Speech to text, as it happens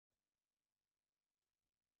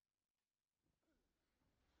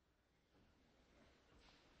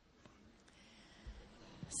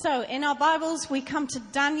So, in our Bibles, we come to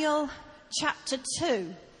Daniel chapter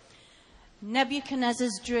 2,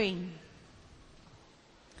 Nebuchadnezzar's dream.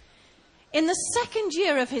 In the second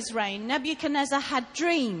year of his reign, Nebuchadnezzar had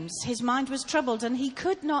dreams. His mind was troubled and he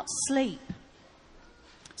could not sleep.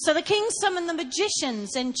 So the king summoned the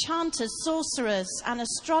magicians, enchanters, sorcerers, and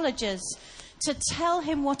astrologers to tell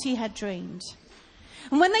him what he had dreamed.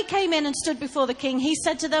 And when they came in and stood before the king, he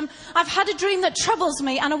said to them, "I've had a dream that troubles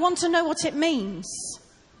me and I want to know what it means."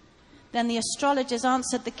 Then the astrologers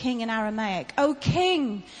answered the king in Aramaic, "O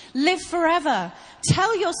king, live forever.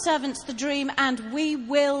 Tell your servants the dream and we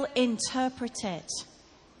will interpret it."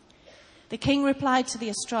 The king replied to the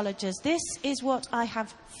astrologers, "This is what I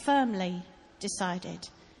have firmly decided.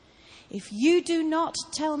 If you do not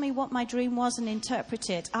tell me what my dream was and interpret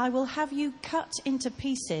it, I will have you cut into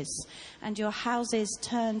pieces and your houses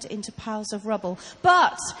turned into piles of rubble.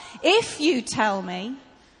 But if you tell me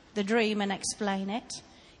the dream and explain it,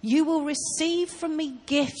 you will receive from me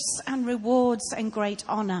gifts and rewards and great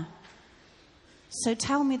honor. So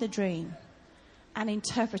tell me the dream and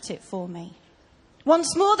interpret it for me."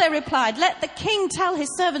 Once more they replied, "Let the king tell his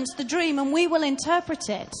servants the dream and we will interpret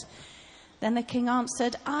it." Then the king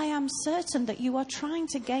answered, "I am certain that you are trying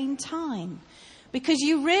to gain time, because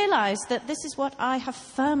you realize that this is what I have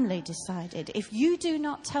firmly decided. If you do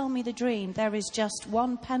not tell me the dream, there is just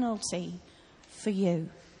one penalty for you.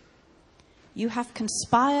 You have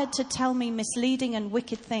conspired to tell me misleading and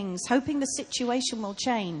wicked things, hoping the situation will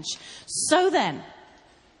change. So then,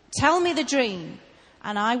 tell me the dream,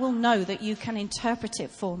 and I will know that you can interpret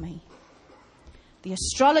it for me." The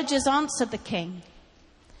astrologers answered the king,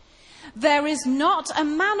 "There is not a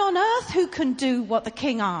man on earth who can do what the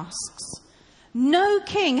king asks. No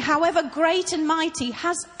king, however great and mighty,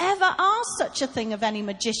 has ever asked such a thing of any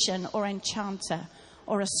magician or enchanter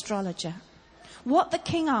or astrologer. What the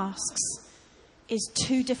king asks is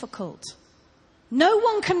too difficult. No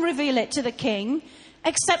one can reveal it to the king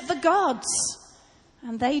except the gods,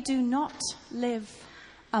 and they do not live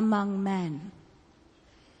among men."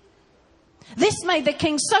 This made the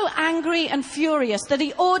king so angry and furious that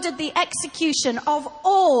he ordered the execution of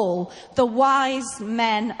all the wise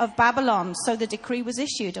men of Babylon. So the decree was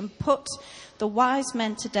issued and put the wise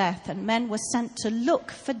men to death, and men were sent to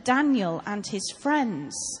look for Daniel and his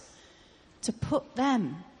friends to put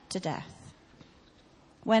them to death.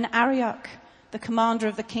 When Arioch, the commander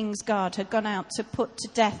of the king's guard, had gone out to put to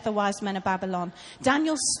death the wise men of Babylon,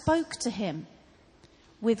 Daniel spoke to him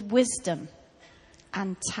with wisdom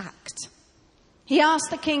and tact. He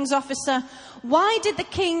asked the king's officer, "Why did the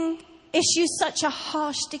king issue such a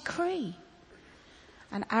harsh decree?"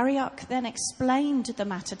 And Arioch then explained the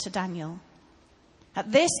matter to Daniel.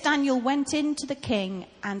 At this, Daniel went in to the king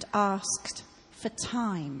and asked for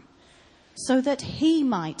time so that he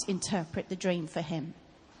might interpret the dream for him.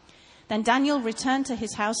 Then Daniel returned to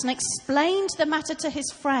his house and explained the matter to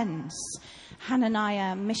his friends,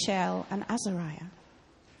 Hananiah, Mishael, and Azariah.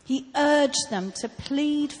 He urged them to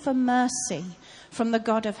plead for mercy from the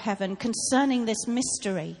God of heaven concerning this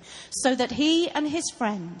mystery, so that he and his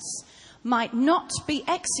friends might not be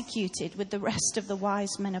executed with the rest of the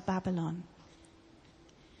wise men of Babylon.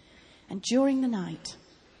 And during the night,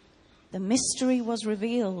 the mystery was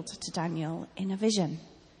revealed to Daniel in a vision.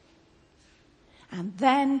 And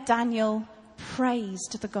then Daniel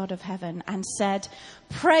praised the God of heaven and said,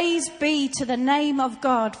 "Praise be to the name of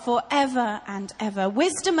God forever and ever.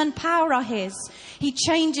 Wisdom and power are his. He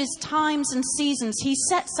changes times and seasons. He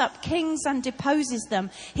sets up kings and deposes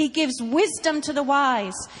them. He gives wisdom to the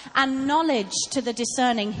wise and knowledge to the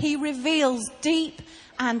discerning. He reveals deep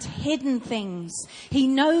and hidden things. He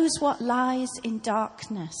knows what lies in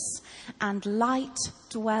darkness, and light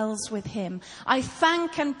dwells with him. I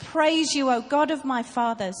thank and praise you, O God of my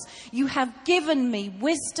fathers. You have given me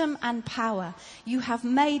wisdom and power. You have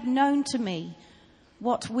made known to me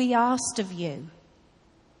what we asked of you.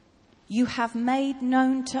 You have made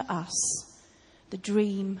known to us the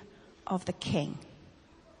dream of the king."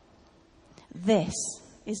 This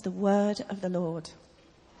is the word of the Lord.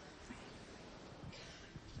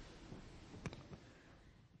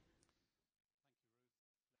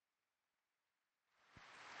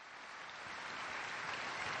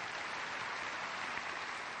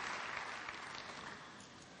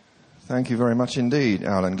 Thank you very much indeed,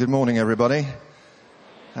 Alan. Good morning, everybody.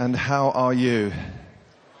 And how are you?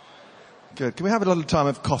 Good. Can we have a little time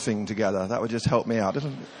of coughing together? That would just help me out.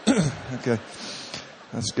 Okay.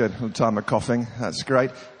 That's good. A little time of coughing. That's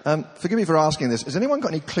great. Forgive me for asking this. Has anyone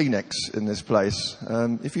got any Kleenex in this place?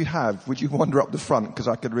 If you have, would you wander up the front? Because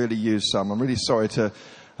I could really use some. I'm really sorry to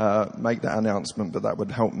make that announcement, but that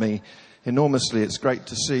would help me enormously. It's great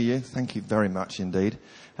to see you. Thank you very much indeed.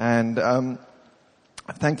 And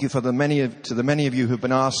thank you to the many of you who've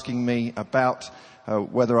been asking me about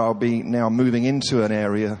whether I'll be now moving into an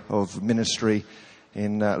area of ministry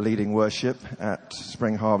in leading worship at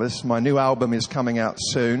Spring Harvest. My new album is coming out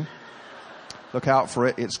soon. Look out for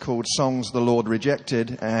it. It's called Songs the Lord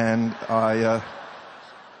Rejected, and I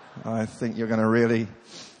think you're going to really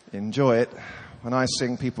enjoy it. When I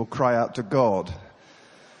sing, people cry out to God,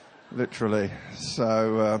 literally.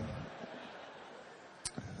 So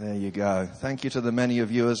there you go. Thank you to the many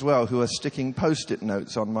of you as well who are sticking post-it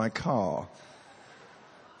notes on my car.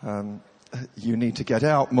 You need to get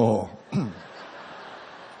out more.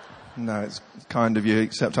 No, it's kind of you,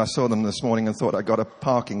 except I saw them this morning and thought I got a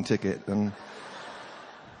parking ticket, and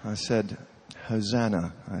I said,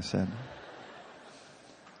 Hosanna, I said.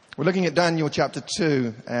 We're looking at Daniel chapter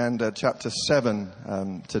 2 and chapter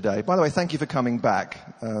 7 today. By the way, thank you for coming back.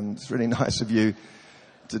 It's really nice of you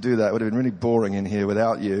to do that. It would have been really boring in here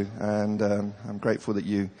without you, and I'm grateful that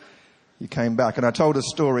you came back. And I told a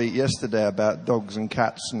story yesterday about dogs and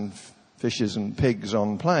cats and fishes and pigs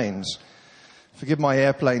on planes. Forgive my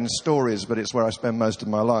airplane stories, but it's where I spend most of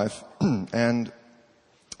my life. And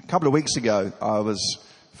a couple of weeks ago, I was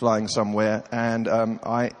flying somewhere, and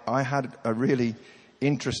I had a really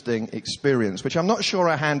interesting experience, which I'm not sure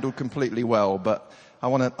I handled completely well, but I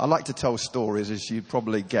like to tell stories, as you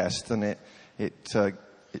probably guessed, and it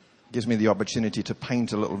gives me the opportunity to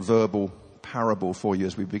paint a little verbal parable for you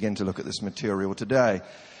as we begin to look at this material today.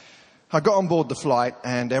 I got on board the flight,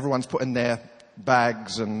 and everyone's putting their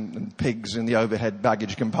bags and pigs in the overhead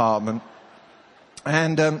baggage compartment.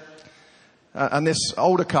 And this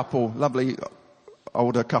older couple, lovely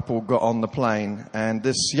older couple, got on the plane, and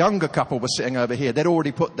this younger couple was sitting over here. They'd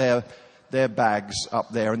already put their bags up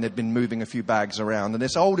there, and they'd been moving a few bags around. And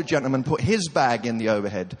this older gentleman put his bag in the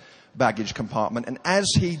overhead baggage compartment, and as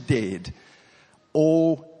he did,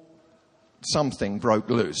 something broke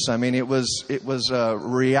loose. I mean, it was a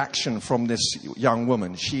reaction from this young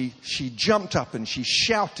woman. She jumped up and she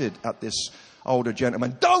shouted at this older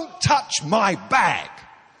gentleman, "Don't touch my bag!"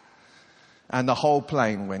 And the whole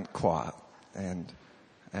plane went quiet. And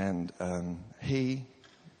he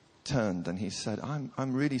turned and he said,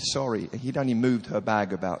 I'm really sorry. He'd only moved her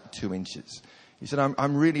bag about 2 inches. He said,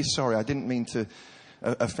 I'm really sorry. I didn't mean to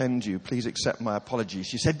offend you. Please accept my apologies.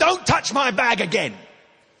 She said, "Don't touch my bag again!"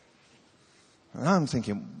 And I'm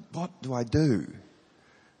thinking, what do I do?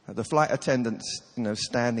 The flight attendant's,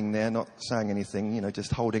 standing there, not saying anything,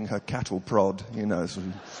 just holding her cattle prod,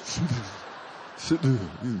 sort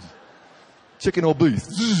of, chicken or beef,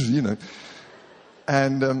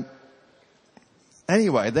 And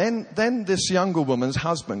anyway, then this younger woman's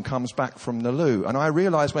husband comes back from the loo, and I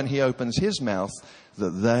realize when he opens his mouth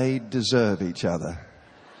that they deserve each other.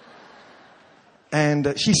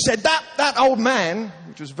 And she said, that old man,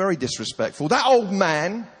 which was very disrespectful, that old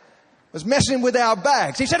man was messing with our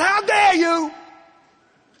bags. He said, "How dare you?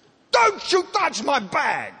 Don't you touch my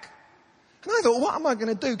bag!" And I thought, what am I going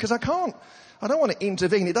to do? Because I don't want to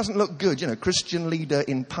intervene. It doesn't look good, Christian leader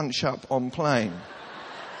in punch-up on plane.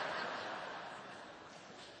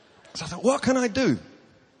 So I thought, what can I do?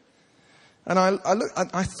 And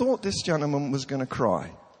I thought this gentleman was going to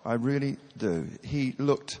cry. I really do. He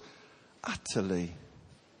looked utterly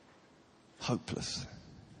hopeless.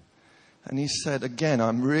 And he said, again,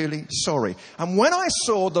 "I'm really sorry." And when I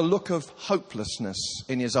saw the look of hopelessness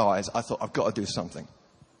in his eyes, I thought, I've got to do something.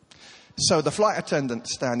 So the flight attendant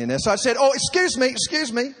standing there. So I said, "Oh, excuse me.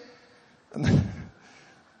 And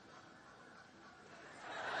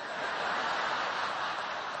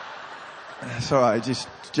it's all right.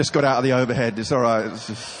 Just got out of the overhead. It's all right.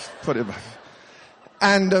 Just put it back.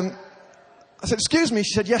 And I said, "Excuse me."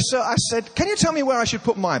 She said, "Yes, sir." I said, "Can you tell me where I should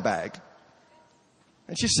put my bag?"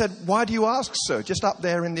 And she said, "Why do you ask, sir? Just up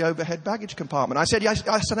there in the overhead baggage compartment." I said, "Yes."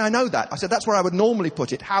 I said, "I know that." I said, "That's where I would normally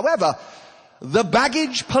put it. However, the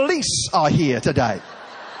baggage police are here today."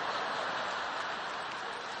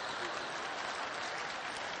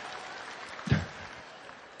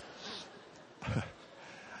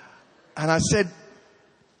 And I said,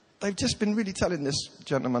 "They've just been really telling this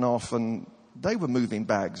gentleman off, and they were moving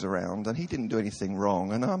bags around, and he didn't do anything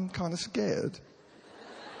wrong, and I'm kind of scared."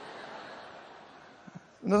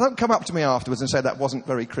 And they don't come up to me afterwards and say that wasn't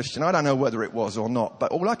very Christian. I don't know whether it was or not,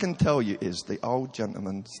 but all I can tell you is the old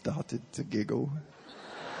gentleman started to giggle.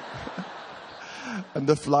 And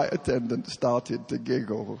the flight attendant started to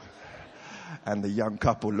giggle. And the young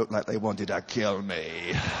couple looked like they wanted to kill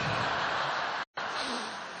me.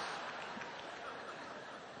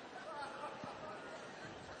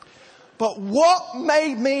 But what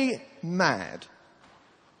made me mad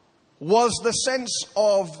was the sense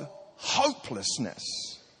of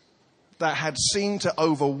hopelessness that had seemed to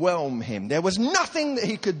overwhelm him. There was nothing that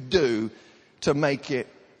he could do to make it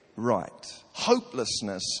right.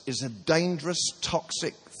 Hopelessness is a dangerous,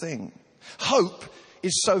 toxic thing. Hope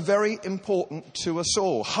is so very important to us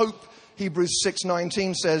all. Hope, Hebrews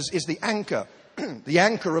 6:19 says, is the anchor, the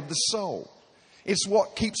anchor of the soul. It's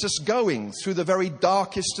what keeps us going through the very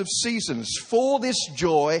darkest of seasons. For this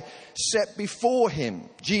joy set before him,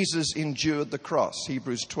 Jesus endured the cross,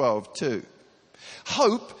 Hebrews 12:2.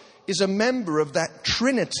 Hope is a member of that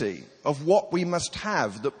trinity of what we must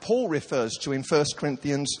have that Paul refers to in 1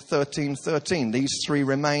 Corinthians 13:13. These three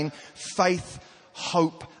remain: faith,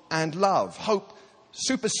 hope, and love. Hope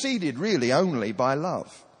superseded really only by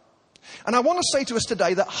love. And I want to say to us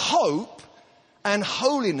today that hope and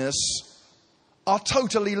holiness are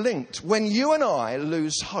totally linked. When you and I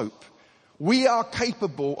lose hope, we are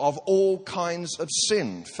capable of all kinds of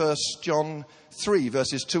sin. 1 John 3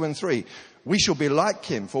 verses 2 and 3. We shall be like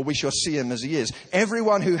him, for we shall see him as he is.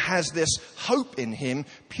 Everyone who has this hope in him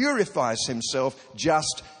purifies himself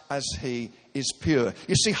just as he is pure.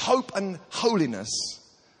 You see, hope and holiness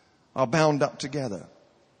are bound up together.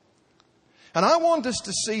 And I want us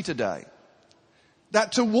to see today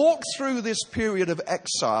that to walk through this period of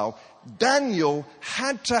exile, Daniel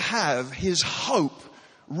had to have his hope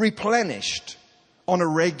replenished on a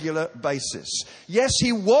regular basis. Yes,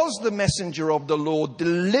 he was the messenger of the Lord,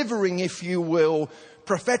 delivering, if you will,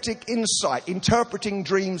 prophetic insight, interpreting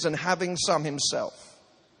dreams and having some himself.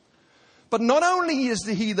 But not only is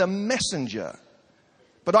he the messenger,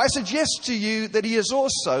 but I suggest to you that he is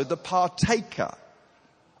also the partaker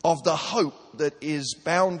of the hope that is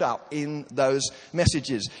bound up in those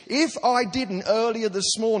messages. If I didn't earlier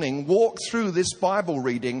this morning walk through this Bible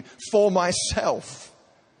reading for myself,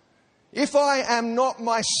 if I am not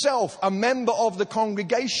myself a member of the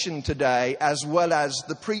congregation today as well as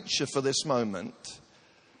the preacher for this moment,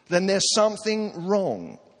 then there's something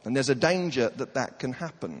wrong. And there's a danger that that can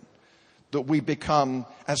happen. That we become,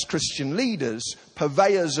 as Christian leaders,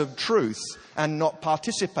 purveyors of truth and not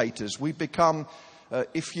participators. We become,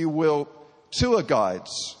 if you will, tour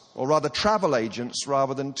guides, or rather travel agents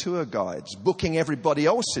rather than tour guides, booking everybody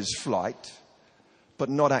else's flight, but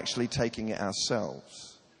not actually taking it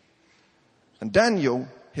ourselves. And Daniel,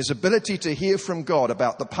 his ability to hear from God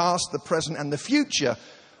about the past, the present, and the future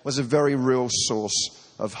was a very real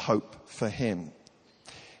source of hope for him.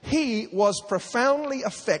 He was profoundly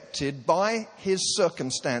affected by his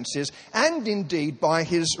circumstances and indeed by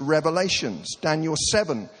his revelations. Daniel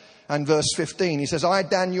 7 and verse 15, he says, I,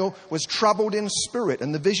 Daniel, was troubled in spirit,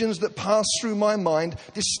 and the visions that passed through my mind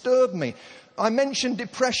disturbed me. I mentioned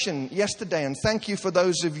depression yesterday, and thank you for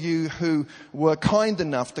those of you who were kind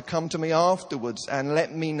enough to come to me afterwards and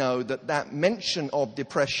let me know that mention of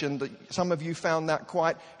depression, that some of you found that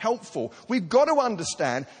quite helpful. We've got to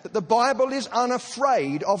understand that the Bible is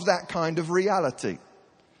unafraid of that kind of reality.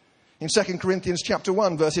 In 2 Corinthians chapter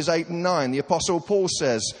 1, verses 8 and 9, the Apostle Paul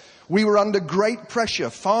says, we were under great pressure,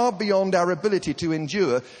 far beyond our ability to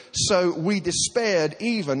endure, so we despaired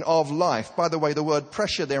even of life. By the way, the word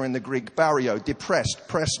pressure there in the Greek, bario, depressed,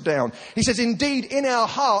 pressed down. He says, indeed, in our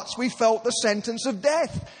hearts we felt the sentence of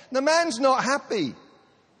death. The man's not happy.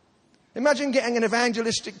 Imagine getting an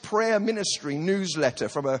evangelistic prayer ministry newsletter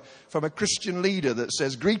from a Christian leader that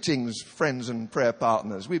says, greetings, friends and prayer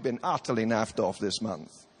partners. We've been utterly naffed off this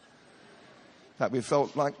month. That we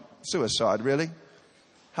felt like suicide, really.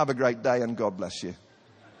 Have a great day and God bless you.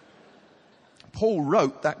 Paul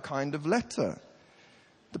wrote that kind of letter.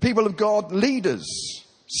 The people of God, leaders,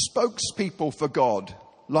 spokespeople for God,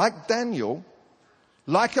 like Daniel,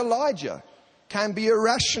 like Elijah, can be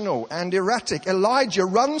irrational and erratic. Elijah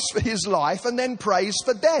runs for his life and then prays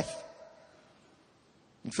for death.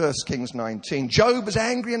 In 1 Kings 19, Job is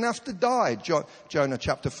angry enough to die. Jonah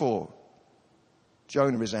chapter 4.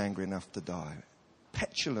 Jonah is angry enough to die.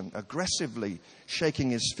 Petulant, aggressively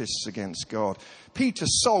shaking his fists against God. Peter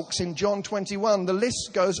sulks in John 21. The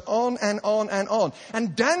list goes on and on and on.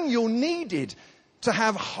 And Daniel needed to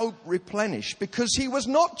have hope replenished because he was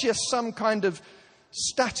not just some kind of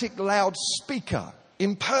static loudspeaker,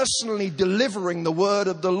 impersonally delivering the word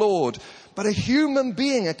of the Lord, but a human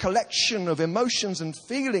being, a collection of emotions and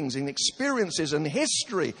feelings and experiences and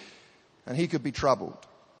history. And he could be troubled.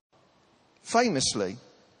 Famously,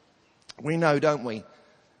 we know, don't we,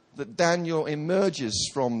 that Daniel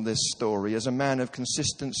emerges from this story as a man of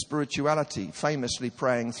consistent spirituality, famously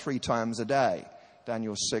praying 3 times a day.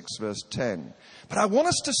 Daniel 6 verse 10. But I want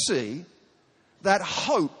us to see that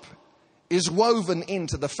hope is woven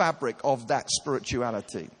into the fabric of that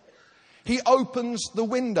spirituality. He opens the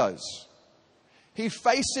windows. He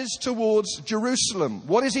faces towards Jerusalem.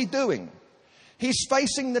 What is he doing? He's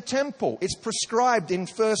facing the temple. It's prescribed in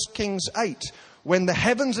 1 Kings 8. When the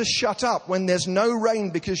heavens are shut up, when there's no rain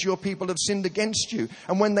because your people have sinned against you,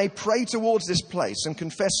 and when they pray towards this place and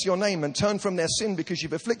confess your name and turn from their sin because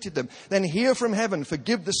you've afflicted them, then hear from heaven,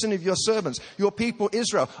 forgive the sin of your servants, your people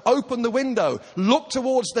Israel. Open the window, look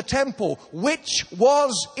towards the temple, which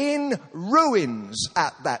was in ruins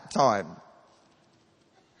at that time.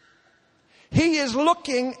 He is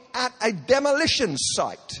looking at a demolition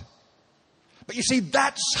site. But you see,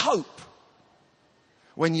 that's hope.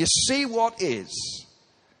 When you see what is,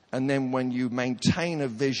 and then when you maintain a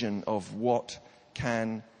vision of what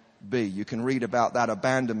can be. You can read about that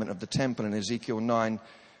abandonment of the temple in Ezekiel 9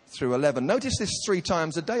 through 11. Notice this 3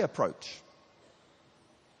 times a day approach.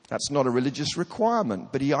 That's not a religious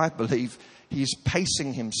requirement, but I believe he's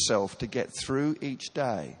pacing himself to get through each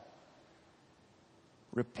day,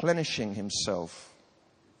 replenishing himself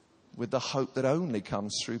with the hope that only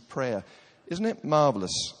comes through prayer. Isn't it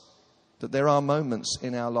marvelous that there are moments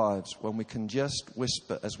in our lives when we can just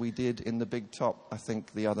whisper, as we did in the Big Top, I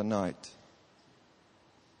think, the other night,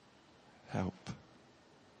 help.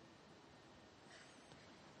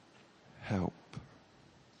 Help.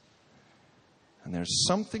 And there's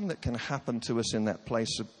something that can happen to us in that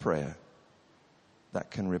place of prayer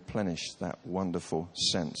that can replenish that wonderful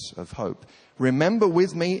sense of hope. Remember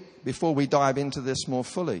with me, before we dive into this more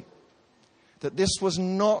fully, that this was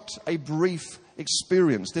not a brief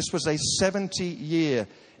experience. This was a 70-year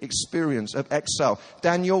experience of exile.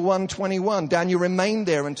 Daniel 1:21. Daniel remained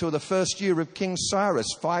there until the first year of King Cyrus,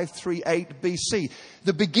 538 BC,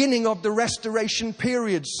 the beginning of the restoration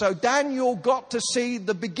period. So Daniel got to see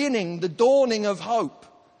the beginning, the dawning of hope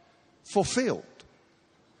fulfilled.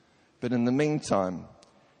 But in the meantime,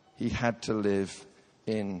 he had to live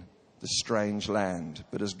in the strange land.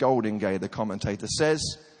 But as Goldingay, the commentator, says,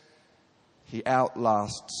 he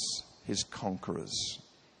outlasts his conquerors.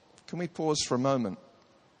 Can we pause for a moment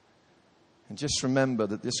and just remember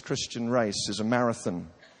that this Christian race is a marathon.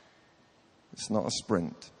 It's not a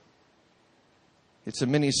sprint. It's a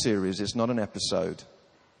mini-series. It's not an episode.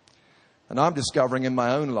 And I'm discovering in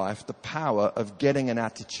my own life the power of getting an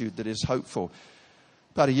attitude that is hopeful.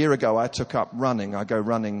 About a year ago, I took up running. I go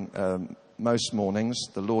running most mornings.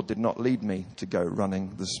 The Lord did not lead me to go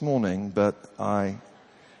running this morning, but I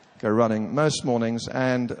go running most mornings,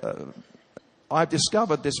 and I've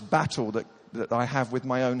discovered this battle that I have with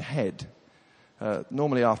my own head.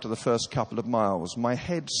 Normally after the first couple of miles, my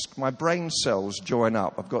brain cells join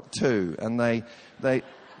up. I've got 2, and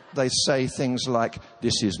they say things like,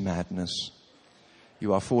 "This is madness.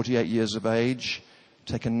 You are 48 years of age.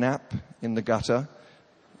 Take a nap in the gutter,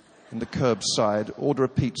 in the curbside, order a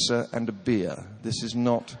pizza and a beer. This is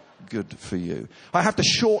not good for you." I have to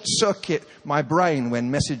short circuit my brain when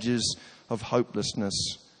messages of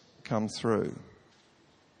hopelessness come through.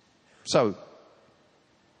 So,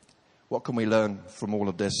 what can we learn from all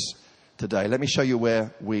of this today? Let me show you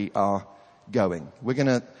where we are going. We're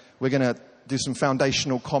going to do some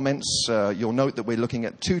foundational comments. You'll note that we're looking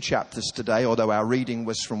at 2 chapters today, although our reading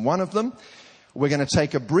was from one of them. We're going to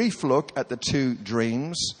take a brief look at the 2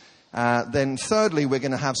 dreams. Then thirdly, we're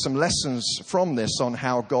going to have some lessons from this on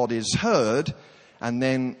how God is heard, and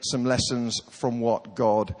then some lessons from what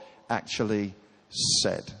God actually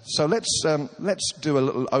said. So let's do a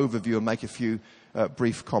little overview and make a few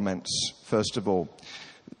brief comments first of all.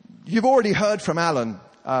 You've already heard from Alan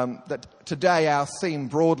that today our theme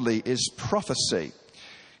broadly is prophecy.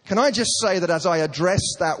 Can I just say that as I address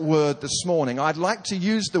that word this morning, I'd like to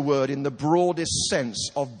use the word in the broadest sense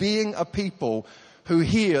of being a people who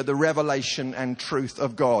hear the revelation and truth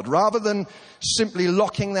of God, rather than simply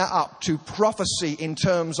locking that up to prophecy in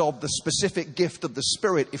terms of the specific gift of the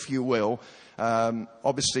Spirit, if you will,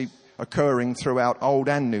 obviously occurring throughout Old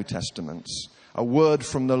and New Testaments, a word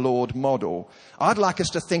from the Lord model. I'd like us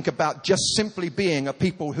to think about just simply being a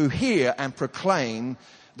people who hear and proclaim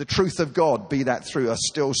the truth of God, be that through a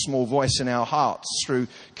still small voice in our hearts, through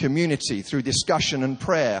community, through discussion and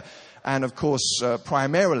prayer, and of course,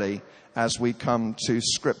 primarily as we come to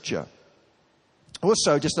Scripture.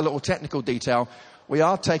 Also, just a little technical detail, we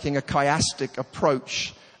are taking a chiastic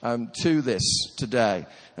approach to this today.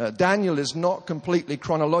 Daniel is not completely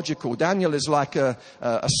chronological. Daniel is like a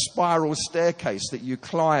spiral staircase that you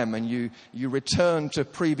climb and you return to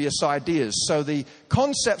previous ideas. So the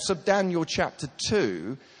concepts of Daniel chapter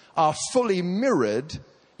 2 are fully mirrored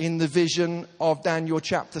in the vision of Daniel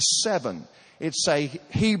chapter 7. It's a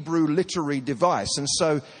Hebrew literary device, and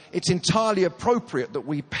so it's entirely appropriate that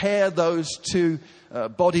we pair those 2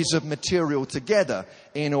 bodies of material together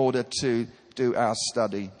in order to do our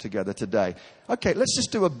study together today. Okay, let's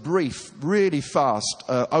just do a brief, really fast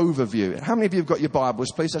overview. How many of you have got your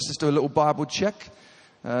Bibles, please? Let's just do a little Bible check.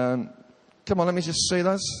 Come on, let me just see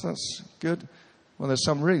those. That's good. Well, there's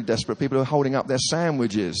some really desperate people who are holding up their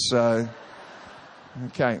sandwiches. So,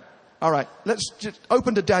 okay. All right, let's just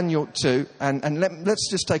open to Daniel 2, and let's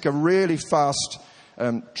just take a really fast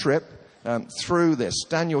trip through this.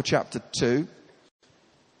 Daniel chapter 2.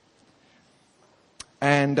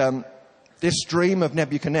 And this dream of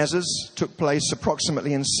Nebuchadnezzar's took place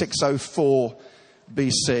approximately in 604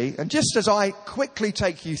 BC. And just as I quickly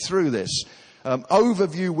take you through this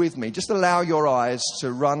overview with me, just allow your eyes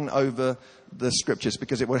to run over the scriptures,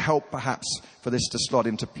 because it will help perhaps for this to slot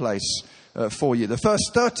into place for you. The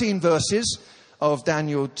first 13 verses of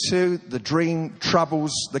Daniel 2, the dream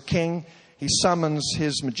troubles the king. He summons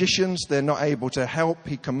his magicians. They're not able to help.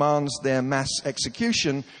 He commands their mass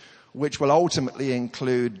execution, which will ultimately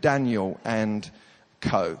include Daniel and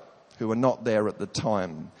co, who were not there at the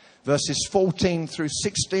time. Verses 14 through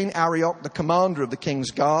 16, Arioch, the commander of the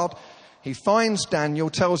king's guard, he finds Daniel,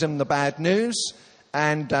 tells him the bad news,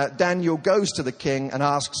 and Daniel goes to the king and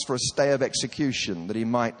asks for a stay of execution, that he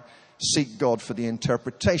might seek God for the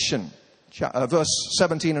interpretation. Verse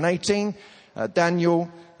 17 and 18, Daniel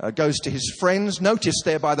goes to his friends. Notice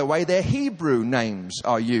there, by the way, their Hebrew names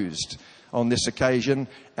are used on this occasion,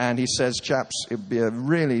 and he says, chaps, it would be a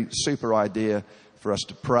really super idea for us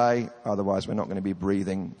to pray, otherwise we're not going to be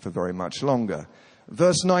breathing for very much longer.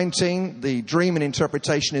 Verse 19, the dream and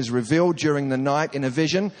interpretation is revealed during the night in a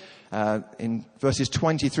vision. In verses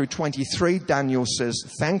 20 through 23, Daniel says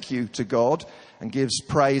thank you to God and gives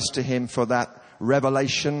praise to him for that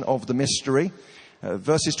revelation of the mystery.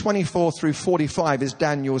 Verses 24 through 45 is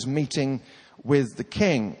Daniel's meeting with the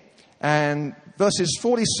king. And verses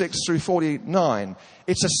 46 through 49,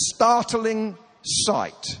 it's a startling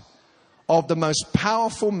sight of the most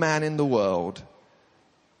powerful man in the world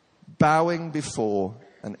bowing before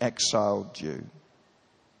an exiled Jew.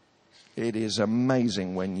 It is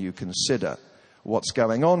amazing when you consider what's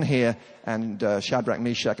going on here. And Shadrach,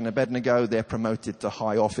 Meshach, and Abednego, they're promoted to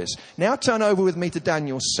high office. Now turn over with me to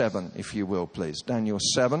Daniel 7, if you will, please. Daniel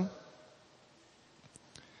 7.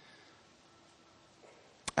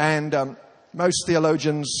 And most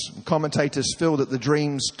theologians and commentators feel that the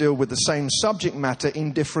dreams deal with the same subject matter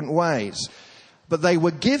in different ways. But they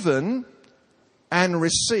were given and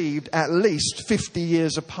received at least 50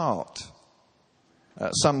 years apart.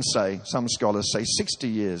 Some scholars say 60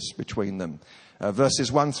 years between them.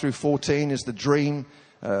 Verses 1 through 14 is the dream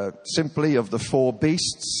simply of the four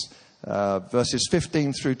beasts. Verses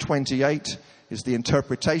 15 through 28 is the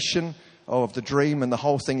interpretation of the dream, and the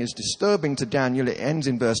whole thing is disturbing to Daniel. It ends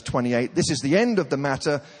in verse 28. This is the end of the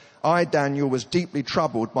matter. I, Daniel, was deeply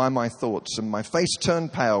troubled by my thoughts, and my face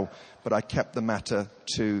turned pale, but I kept the matter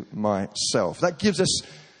to myself. That gives us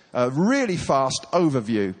a really fast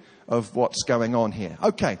overview of what's going on here.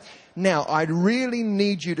 Okay, now I really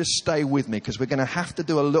need you to stay with me, because we're going to have to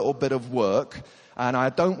do a little bit of work, and I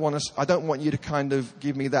don't want you to kind of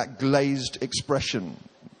give me that glazed expression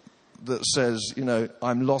that says, you know,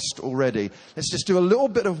 I'm lost already. Let's just do a little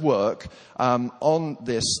bit of work on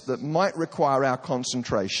this that might require our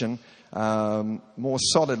concentration more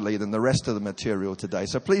solidly than the rest of the material today.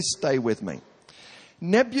 So please stay with me.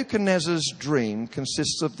 Nebuchadnezzar's dream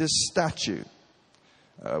consists of this statue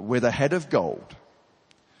with a head of gold,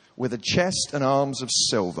 with a chest and arms of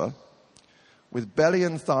silver, with belly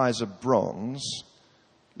and thighs of bronze,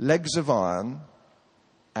 legs of iron,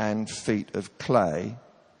 and feet of clay,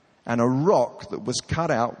 and a rock that was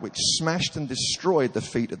cut out which smashed and destroyed the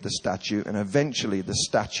feet of the statue, and eventually the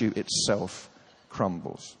statue itself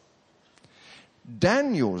crumbles.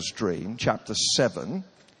 Daniel's dream, chapter 7,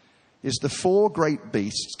 is the four great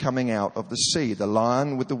beasts coming out of the sea. The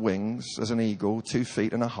lion with the wings as an eagle, 2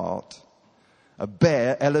 feet and a heart. A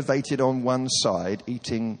bear elevated on one side,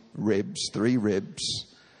 eating ribs, 3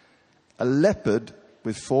 ribs. A leopard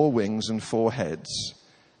with 4 wings and 4 heads.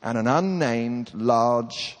 And an unnamed,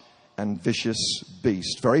 large and vicious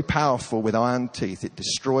beast, very powerful with iron teeth. It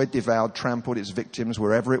destroyed, devoured, trampled its victims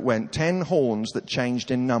wherever it went. 10 horns that changed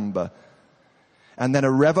in number. And then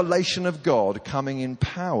a revelation of God coming in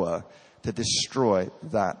power to destroy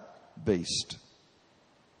that beast.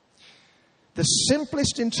 The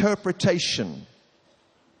simplest interpretation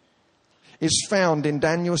is found in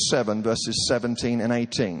Daniel 7, verses 17 and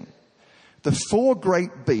 18. The 4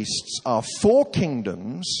 great beasts are 4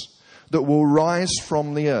 kingdoms that will rise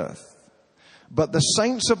from the earth. But the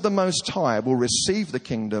saints of the Most High will receive the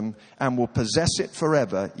kingdom and will possess it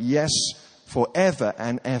forever. Yes, forever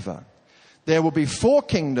and ever. There will be 4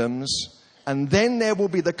 kingdoms And then there will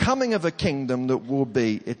be the coming of a kingdom that will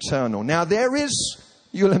be eternal. Now there is,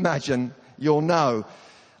 you'll imagine, you'll know,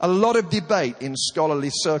 a lot of debate in scholarly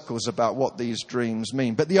circles about what these dreams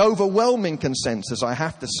mean. But the overwhelming consensus, I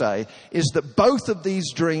have to say, is that both of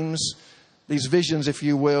these dreams, these visions, if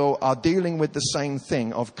you will, are dealing with the same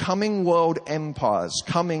thing of coming world empires,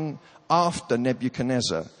 coming after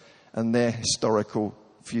Nebuchadnezzar and their historical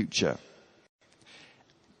future.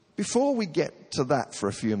 Before we get to that for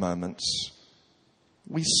a few moments,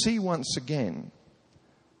 we see once again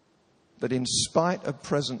that in spite of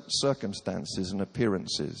present circumstances and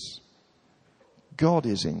appearances, God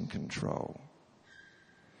is in control.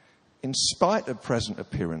 In spite of present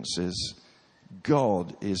appearances,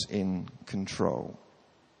 God is in control.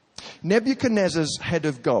 Nebuchadnezzar's head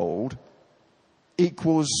of gold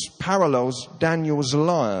parallels Daniel's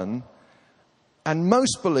lion, and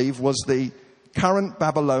most believe was the current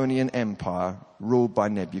Babylonian Empire ruled by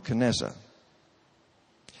Nebuchadnezzar.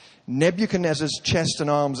 Nebuchadnezzar's chest and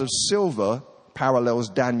arms of silver parallels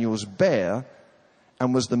Daniel's bear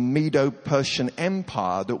and was the Medo-Persian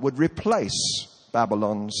Empire that would replace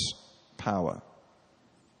Babylon's power.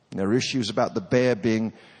 There are issues about the bear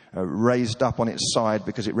being raised up on its side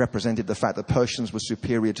because it represented the fact that Persians were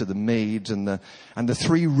superior to the Medes, and the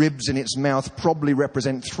three ribs in its mouth probably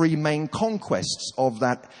represent three main conquests of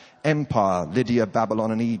that empire: Lydia,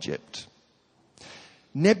 Babylon, and Egypt.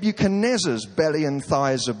 Nebuchadnezzar's belly and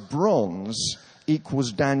thighs of bronze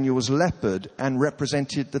equals Daniel's leopard and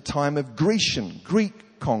represented the time of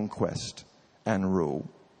Greek conquest and rule.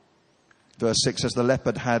 Verse 6 says the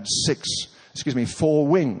leopard had 4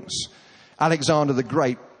 wings. Alexander the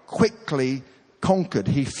Great quickly conquered.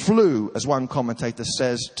 He flew, as one commentator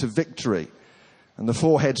says, to victory. And the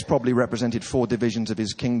 4 heads probably represented 4 divisions of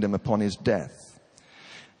his kingdom upon his death.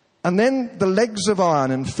 And then the legs of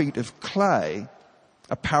iron and feet of clay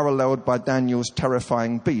are paralleled by Daniel's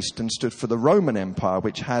terrifying beast and stood for the Roman Empire,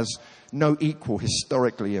 which has no equal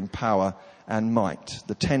historically in power and might.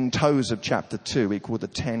 The 10 toes of chapter 2 equal the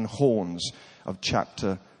 10 horns of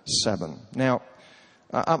chapter 7. Now,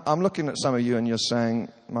 I'm looking at some of you and you're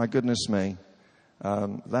saying, my goodness me,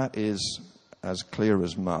 that is as clear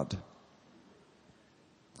as mud.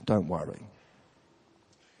 Don't worry.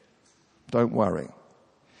 Don't worry.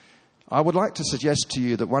 I would like to suggest to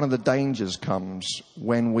you that one of the dangers comes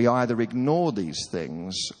when we either ignore these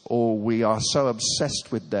things or we are so obsessed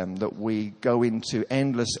with them that we go into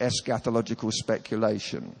endless eschatological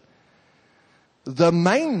speculation. The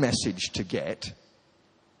main message to get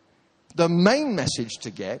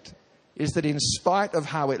is that in spite of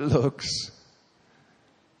how it looks,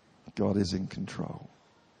 God is in control.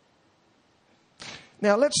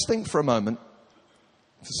 Now let's think for a moment,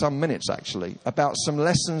 for some minutes actually, about some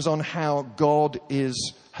lessons on how God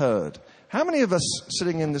is heard. How many of us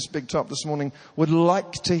sitting in this big top this morning would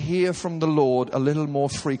like to hear from the Lord a little more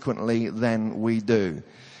frequently than we do?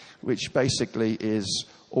 Which basically is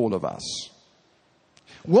all of us.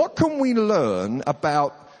 What can we learn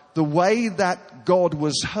about the way that God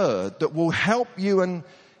was heard that will help you and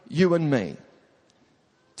me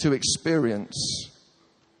to experience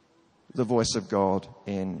the voice of God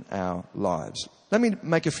in our lives? Let me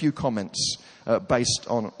make a few comments based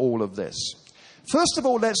on all of this. First of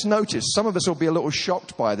all, let's notice, some of us will be a little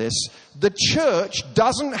shocked by this, the church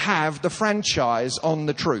doesn't have the franchise on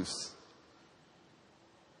the truth.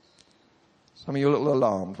 Some of you are a little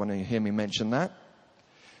alarmed when you hear me mention that.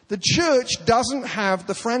 The church doesn't have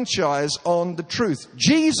the franchise on the truth.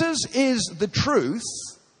 Jesus is the truth,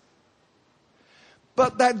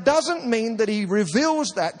 but that doesn't mean that he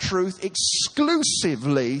reveals that truth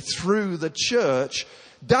exclusively through the church.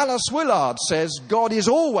 Dallas Willard says God is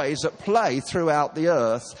always at play throughout the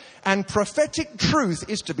earth, and prophetic truth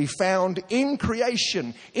is to be found in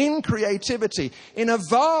creation, in creativity, in a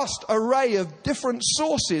vast array of different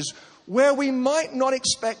sources where we might not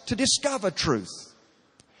expect to discover truth.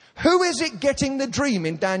 Who is it getting the dream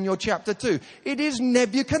in Daniel chapter 2? It is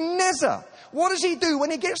Nebuchadnezzar. What does he do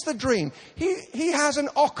when he gets the dream? He has an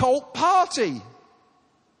occult party.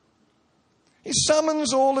 He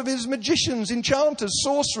summons all of his magicians, enchanters,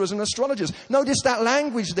 sorcerers, and astrologers. Notice that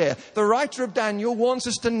language there. The writer of Daniel wants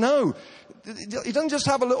us to know. He doesn't just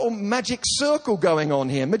have a little magic circle going on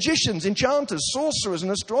here. Magicians, enchanters, sorcerers,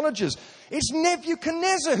 and astrologers. It's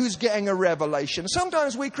Nebuchadnezzar who's getting a revelation.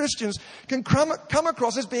 Sometimes we Christians can come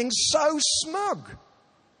across as being so smug.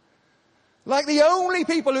 Like the only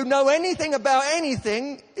people who know anything about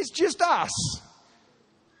anything is just us.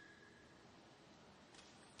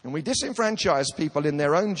 And we disenfranchise people in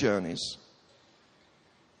their own journeys.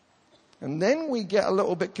 And then we get a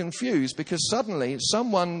little bit confused because suddenly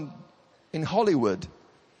someone in Hollywood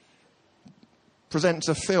presents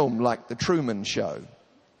a film like The Truman Show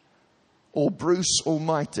or Bruce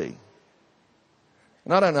Almighty.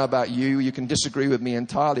 And I don't know about you, you can disagree with me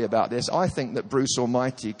entirely about this. I think that Bruce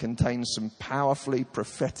Almighty contains some powerfully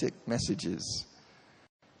prophetic messages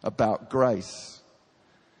about grace.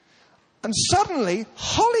 And suddenly,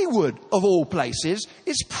 Hollywood, of all places,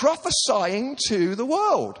 is prophesying to the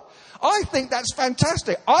world. I think that's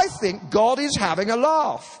fantastic. I think God is having a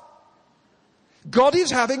laugh. God is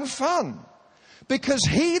having fun. Because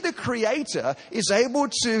He, the Creator, is able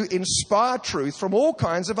to inspire truth from all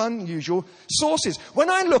kinds of unusual sources. When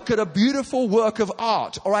I look at a beautiful work of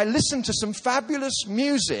art, or I listen to some fabulous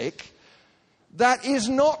music that is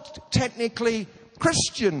not technically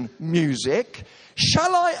Christian music,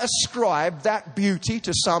 shall I ascribe that beauty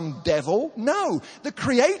to some devil? No. The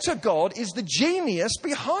Creator God is the genius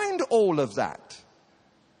behind all of that.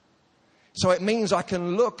 So it means I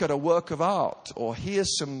can look at a work of art or hear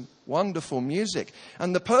some wonderful music.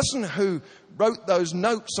 And the person who wrote those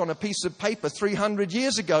notes on a piece of paper 300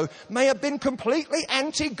 years ago may have been completely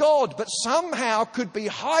anti-God, but somehow could be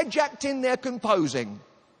hijacked in their composing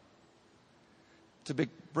to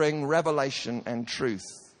bring revelation and truth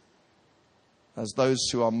as those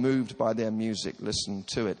who are moved by their music listen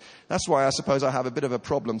to it. That's why I suppose I have a bit of a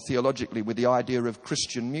problem theologically with the idea of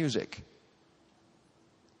Christian music,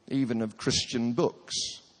 even of Christian books.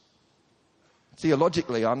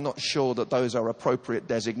 Theologically, I'm not sure that those are appropriate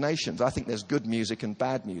designations. I think there's good music and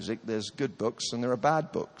bad music. There's good books and there are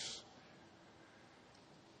bad books.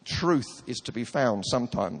 Truth is to be found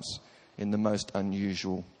sometimes in the most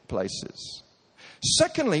unusual places.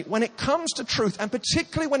 Secondly, when it comes to truth, and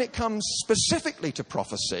particularly when it comes specifically to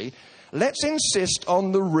prophecy, let's insist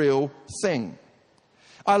on the real thing.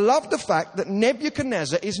 I love the fact that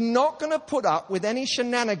Nebuchadnezzar is not going to put up with any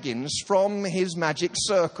shenanigans from his magic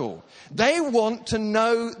circle. They want to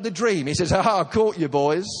know the dream. He says, I caught you,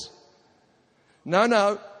 boys.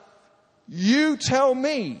 No. You tell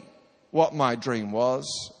me what my dream was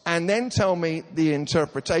and then tell me the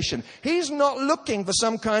interpretation. He's not looking for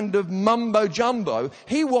some kind of mumbo jumbo.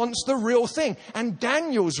 He wants the real thing. And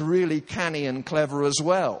Daniel's really canny and clever as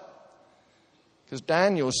well. Because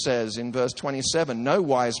Daniel says in verse 27, no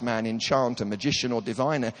wise man, enchanter, magician or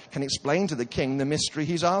diviner can explain to the king the mystery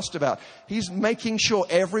he's asked about. He's making sure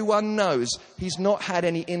everyone knows he's not had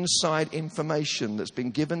any inside information that's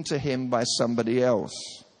been given to him by somebody else.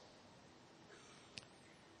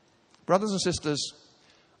 Brothers and sisters,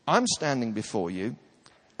 I'm standing before you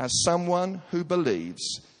as someone who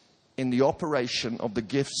believes in the operation of the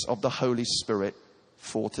gifts of the Holy Spirit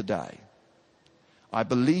for today. I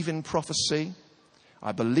believe in prophecy.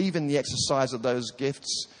 I believe in the exercise of those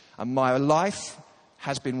gifts, and my life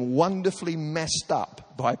has been wonderfully messed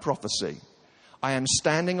up by prophecy. I am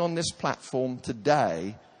standing on this platform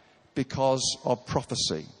today because of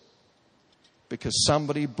prophecy, because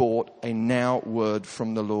somebody brought a now word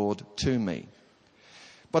from the Lord to me.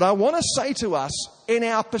 But I want to say to us, in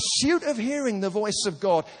our pursuit of hearing the voice of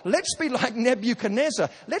God, let's be like Nebuchadnezzar.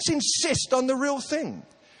 Let's insist on the real thing.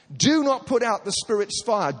 Do not put out the Spirit's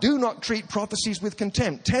fire. Do not treat prophecies with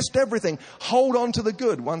contempt. Test everything. Hold on to the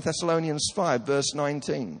good. 1 Thessalonians 5, verse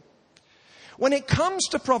 19. When it comes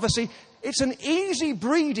to prophecy, it's an easy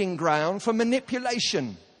breeding ground for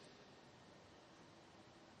manipulation.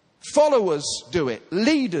 Followers do it.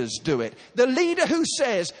 Leaders do it. The leader who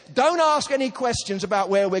says, don't ask any questions about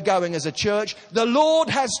where we're going as a church. The Lord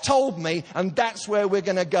has told me, and that's where we're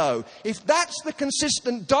going to go. If that's the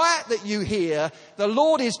consistent diet that you hear, the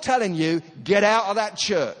Lord is telling you, get out of that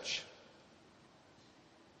church.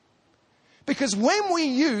 Because when we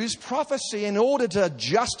use prophecy in order to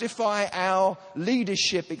justify our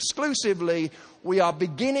leadership exclusively, we are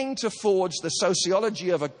beginning to forge the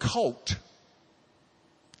sociology of a cult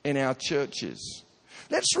in our churches.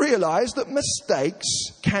 Let's realize that mistakes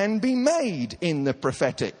can be made in the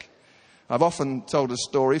prophetic. I've often told a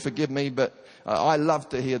story, forgive me, but I love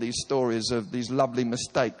to hear these stories of these lovely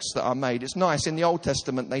mistakes that are made. It's nice. In the Old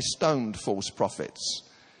Testament, they stoned false prophets.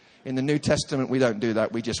 In the New Testament, we don't do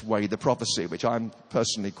that. We just weigh the prophecy, which I'm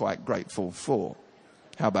personally quite grateful for.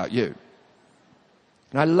 How about you?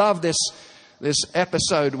 And I love this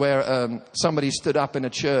episode where somebody stood up in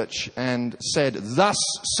a church and said, thus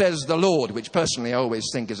says the Lord, which personally I always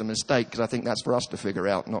think is a mistake because I think that's for us to figure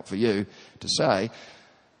out, not for you to say.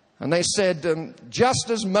 And they said,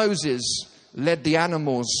 just as Moses led the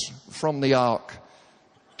animals from the ark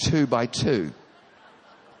 2 by 2,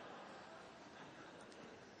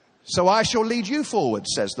 so I shall lead you forward,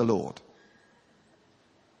 says the Lord.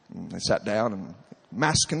 And they sat down and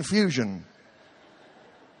mass confusion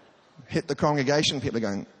hit the congregation. People are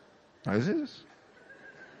going, Moses?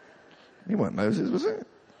 He weren't Moses, was it?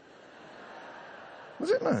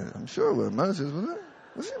 Was it? No, I'm sure it weren't Moses, was it?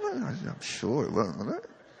 Was it? I'm sure it weren't, was it?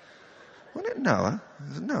 Wasn't it Noah? It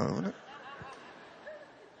was Noah, wasn't it?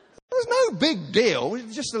 It was no big deal. It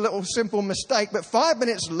was just a little simple mistake. But 5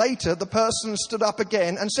 minutes later, the person stood up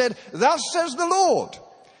again and said, "Thus says the Lord,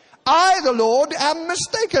 I, the Lord, am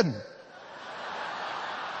mistaken."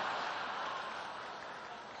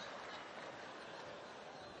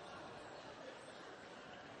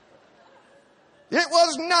 It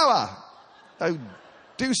was Noah. Oh,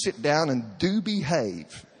 do sit down and do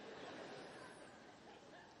behave.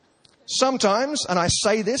 Sometimes, and I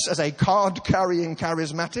say this as a card-carrying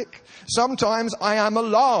charismatic, sometimes I am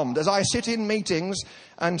alarmed as I sit in meetings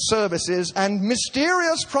and services and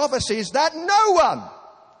mysterious prophecies that no one,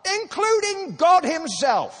 including God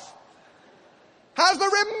himself, has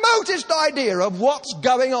the remotest idea of what's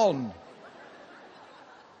going on.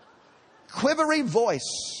 Quivery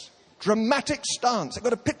voice, dramatic stance. I've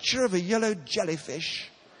got a picture of a yellow jellyfish.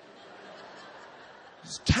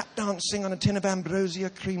 He's tap dancing on a tin of ambrosia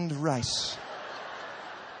creamed rice.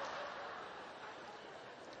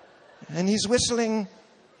 And he's whistling,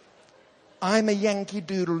 "I'm a Yankee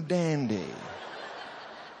Doodle Dandy."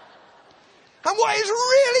 And what is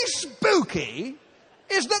really spooky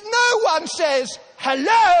is that no one says,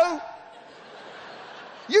 "Hello."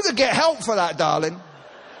 You could get help for that, darling.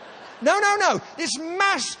 No. This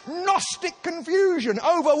mass Gnostic confusion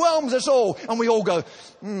overwhelms us all. And we all go,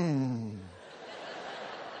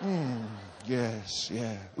 yes,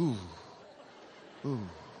 yeah, ooh. And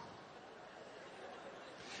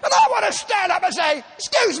I want to stand up and say,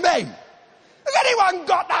 "Excuse me, has anyone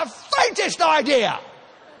got the faintest idea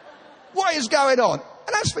what is going on?"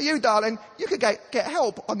 And as for you, darling, you could get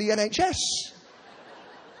help on the NHS.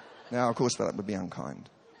 Now, of course, that would be unkind.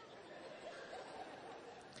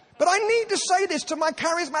 But I need to say this to my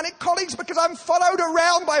charismatic colleagues because I'm followed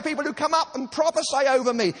around by people who come up and prophesy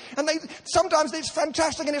over me. And sometimes it's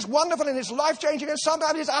fantastic and it's wonderful and it's life-changing, and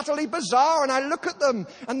sometimes it's utterly bizarre. And I look at them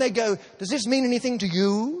and they go, "Does this mean anything to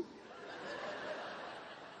you?"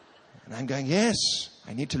 And I'm going, "Yes,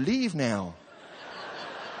 I need to leave now.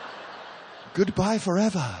 Goodbye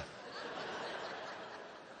forever."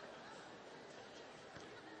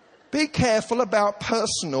 Be careful about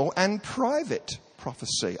personal and private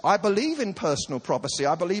prophecy. I believe in personal prophecy.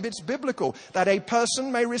 I believe it's biblical that a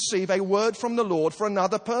person may receive a word from the Lord for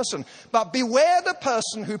another person. But beware the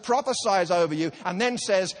person who prophesies over you and then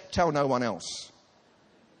says, "Tell no one else."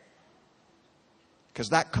 Because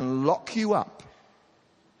that can lock you up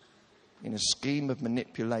in a scheme of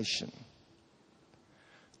manipulation.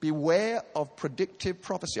 Beware of predictive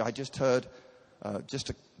prophecy. I just heard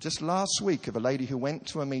just last week of a lady who went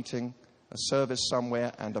to a meeting, a service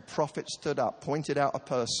somewhere, and a prophet stood up, pointed out a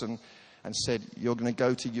person and said, "You're going to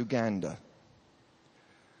go to Uganda."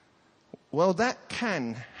 Well, that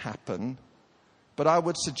can happen, but I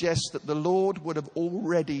would suggest that the Lord would have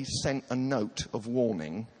already sent a note of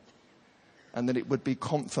warning and that it would be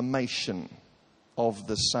confirmation of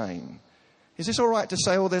the same. Is this all right to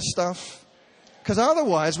say all this stuff? Because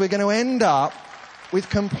otherwise we're going to end up with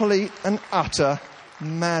complete and utter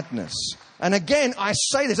madness. And again, I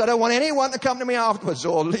say this, I don't want anyone to come to me afterwards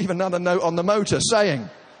or leave another note on the motor saying,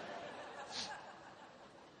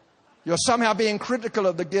 "You're somehow being critical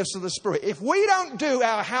of the gifts of the Spirit." If we don't do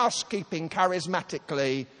our housekeeping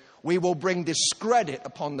charismatically, we will bring discredit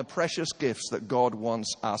upon the precious gifts that God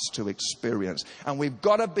wants us to experience. And we've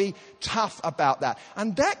got to be tough about that.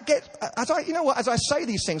 And that gets, as I say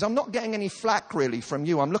these things, I'm not getting any flack really from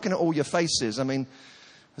you. I'm looking at all your faces. I mean,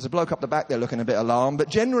 there's a bloke up the back there looking a bit alarmed, but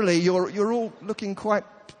generally you're all looking quite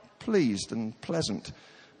pleased and pleasant.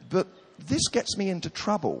 But this gets me into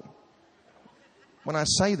trouble when I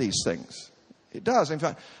say these things. It does. In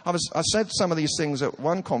fact, I said some of these things at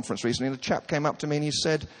one conference recently, and a chap came up to me and he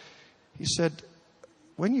said,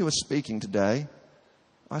 "When you were speaking today,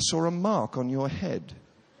 I saw a mark on your head."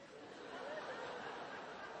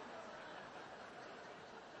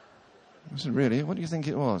 I said, "Really? What do you think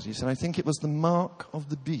it was?" He said, "I think it was the mark of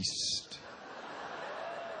the beast."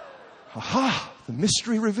 Aha! The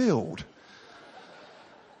mystery revealed.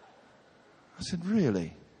 I said,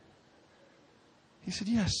 "Really?" He said,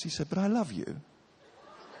 "Yes." He said, "But I love you."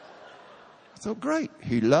 I thought, great.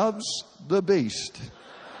 He loves the beast.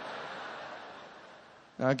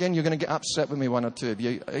 Now, again, you're going to get upset with me, one or two of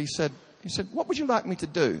you. He said, "What would you like me to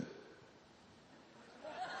do?"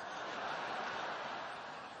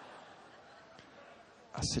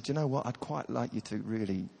 I said, "You know what? I'd quite like you to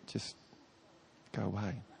really just go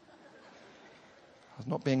away." I was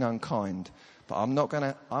not being unkind, but I'm not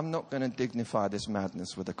going to dignify this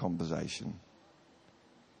madness with a conversation.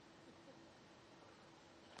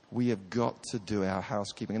 we have got to do our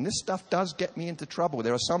housekeeping. And this stuff does get me into trouble.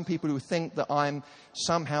 There are some people who think that I'm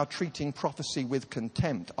somehow treating prophecy with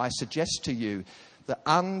contempt. I suggest to you that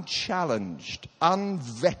unchallenged,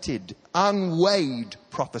 unvetted, unweighed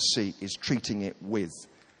prophecy is treating it with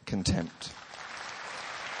contempt.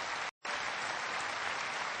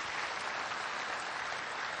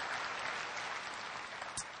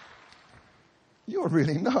 You're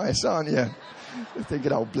really nice, aren't you? You're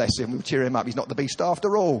thinking, oh, bless him, we'll cheer him up. He's not the beast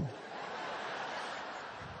after all.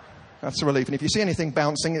 That's a relief. And if you see anything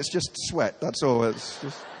bouncing, it's just sweat. That's all. It's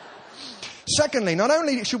just... Secondly, not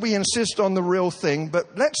only should we insist on the real thing,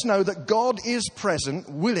 but let's know that God is present,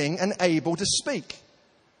 willing and able to speak.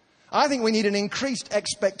 I think we need an increased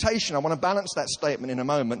expectation. I want to balance that statement in a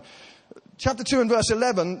moment. Chapter 2 and verse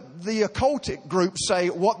 11, the occultic groups say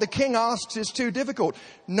what the king asks is too difficult.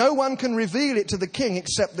 No one can reveal it to the king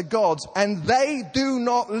except the gods, and they do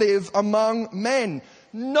not live among men.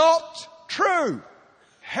 Not true.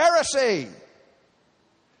 Heresy.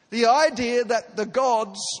 The idea that the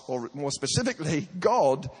gods, or more specifically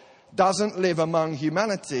God, doesn't live among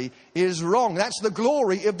humanity is wrong. That's the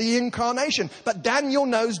glory of the incarnation. But Daniel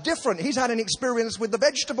knows different. He's had an experience with the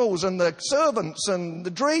vegetables and the servants and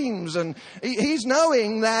the dreams. And he's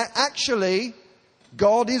knowing that actually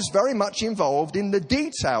God is very much involved in the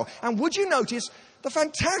detail. And would you notice the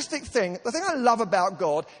fantastic thing, the thing I love about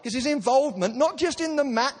God is his involvement, not just in the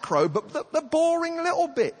macro, but the boring little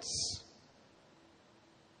bits.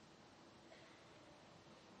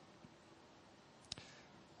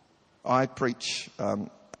 I preach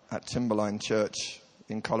at Timberline Church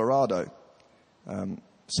in Colorado,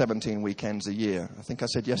 17 weekends a year. I think I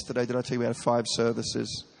said yesterday, did I tell you we had 5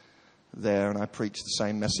 services there, and I preached the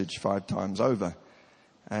same message 5 times over.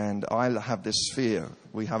 And I have this fear.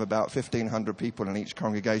 We have about 1,500 people in each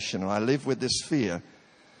congregation, and I live with this fear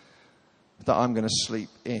that I'm going to sleep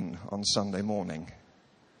in on Sunday morning.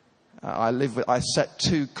 I set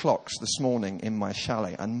 2 clocks this morning in my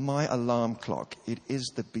chalet, and my alarm clock, it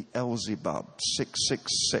is the Beelzebub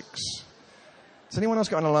 666. Has anyone else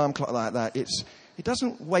got an alarm clock like that? It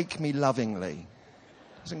doesn't wake me lovingly.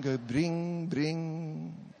 It doesn't go bring,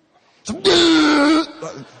 bring.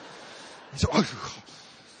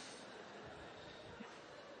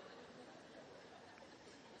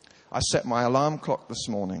 I set my alarm clock this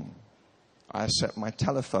morning. I set my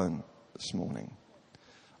telephone this morning.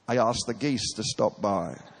 I asked the geese to stop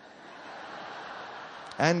by.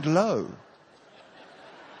 And lo,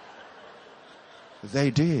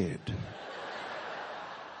 they did.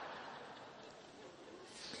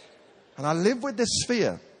 And I live with this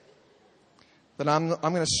fear that I'm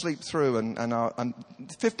going to sleep through and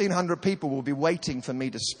 1,500 people will be waiting for me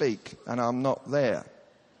to speak and I'm not there.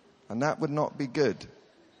 And that would not be good.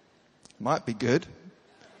 Might be good.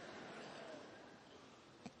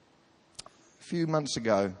 A few months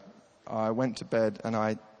ago, I went to bed and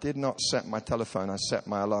I did not set my telephone, I set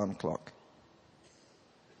my alarm clock.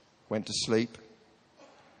 Went to sleep,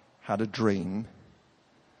 had a dream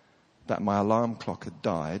that my alarm clock had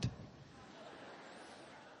died,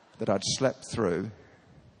 that I'd slept through,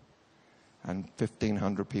 and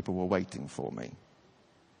 1,500 people were waiting for me.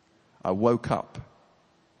 I woke up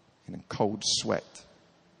in a cold sweat,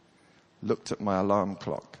 looked at my alarm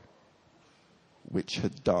clock, which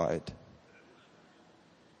had died.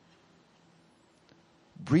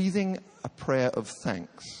 Breathing a prayer of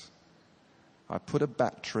thanks, I put a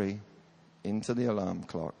battery into the alarm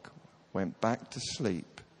clock, went back to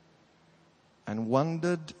sleep, and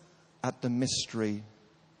wondered at the mystery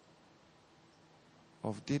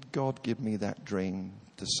of, did God give me that dream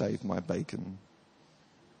to save my bacon?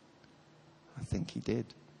 I think he did.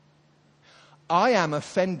 I am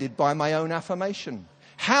offended by my own affirmation.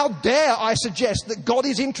 How dare I suggest that God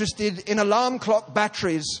is interested in alarm clock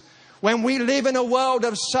batteries when we live in a world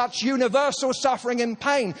of such universal suffering and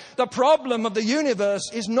pain? The problem of the universe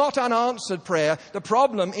is not unanswered prayer. The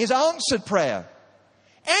problem is answered prayer.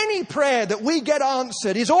 Any prayer that we get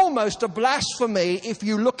answered is almost a blasphemy if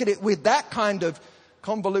you look at it with that kind of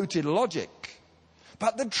convoluted logic.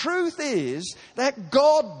 But the truth is that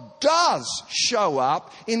God does show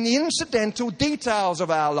up in the incidental details of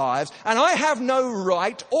our lives, and I have no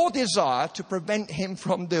right or desire to prevent him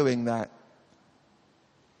from doing that.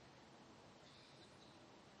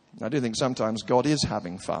 I do think sometimes God is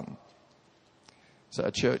having fun. So at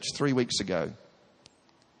a church 3 weeks ago, I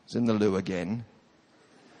was in the loo again.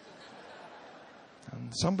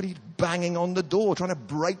 And somebody banging on the door, trying to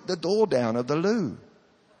break the door down of the loo.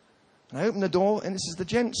 And I opened the door, and this is the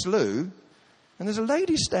gents' loo. And there's a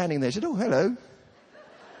lady standing there. She said, oh, hello.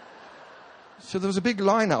 So there was a big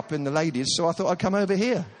line-up in the ladies, so I thought I'd come over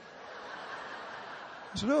here.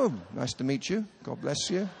 I said, oh, nice to meet you. God bless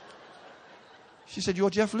you. She said, you're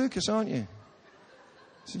Jeff Lucas, aren't you?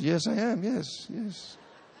 I said, yes, I am. Yes.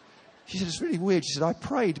 She said, it's really weird. She said, I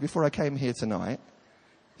prayed before I came here tonight.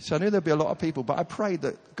 So I knew there'd be a lot of people, but I prayed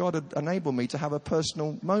that God would enable me to have a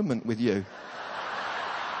personal moment with you.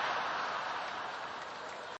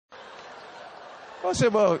 I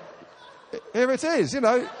said, well, here it is, you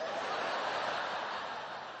know.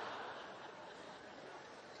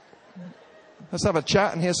 Let's have a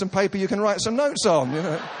chat and here's some paper you can write some notes on, you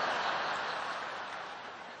know.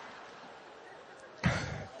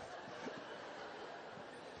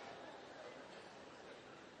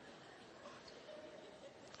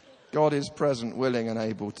 God is present, willing and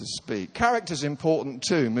able to speak. Character's important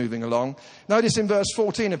too, moving along. Notice in verse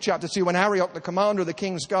 14 of chapter 2, when Arioch, the commander of the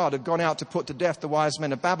king's guard, had gone out to put to death the wise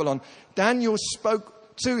men of Babylon, Daniel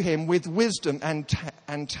spoke to him with wisdom and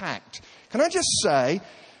tact. Can I just say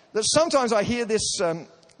that sometimes I hear this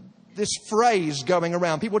phrase going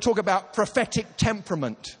around. People talk about prophetic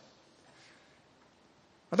temperament.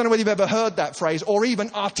 I don't know whether you've ever heard that phrase, or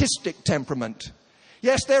even artistic temperament.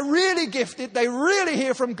 Yes, they're really gifted, they really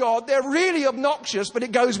hear from God, they're really obnoxious, but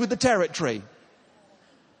it goes with the territory.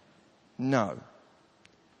 No.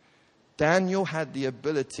 Daniel had the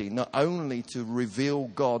ability not only to reveal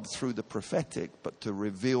God through the prophetic, but to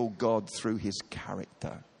reveal God through his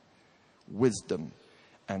character, wisdom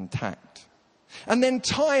and tact. And then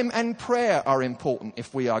time and prayer are important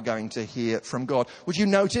if we are going to hear from God. Would you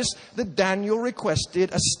notice that Daniel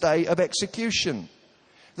requested a stay of execution,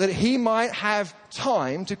 that he might have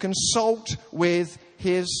time to consult with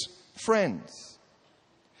his friends?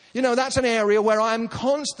 You know, that's an area where I'm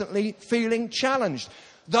constantly feeling challenged.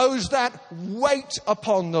 Those that wait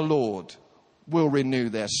upon the Lord will renew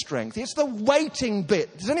their strength. It's the waiting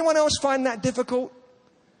bit. Does anyone else find that difficult?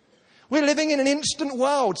 We're living in an instant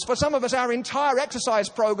world. For some of us, our entire exercise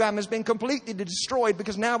program has been completely destroyed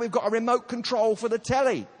because now we've got a remote control for the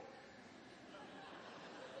telly.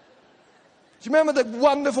 Do you remember the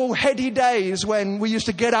wonderful heady days when we used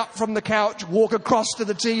to get up from the couch, walk across to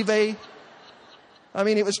the TV? I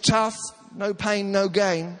mean, it was tough. No pain, no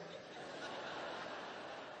gain.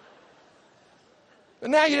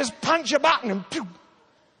 And now you just punch a button and pew.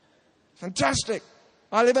 Fantastic.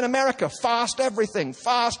 I live in America. Fast everything.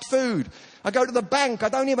 Fast food. I go to the bank. I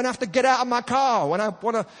don't even have to get out of my car. When I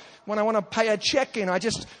want to pay a check in, I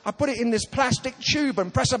put it in this plastic tube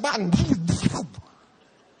and press a button.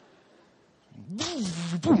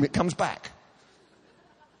 Boom, it comes back.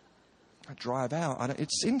 I drive out.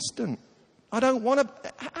 It's instant. I don't want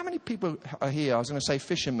to... How many people are here? I was going to say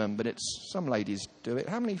fishermen, but some ladies do it.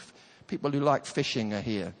 How many people who like fishing are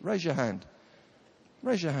here? Raise your hand.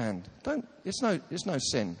 Raise your hand. It's no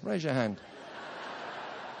sin. Raise your hand.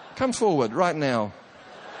 Come forward right now.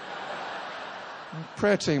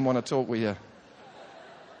 Prayer team want to talk with you.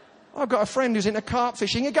 I've got a friend who's into carp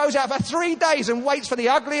fishing. He goes out for 3 days and waits for the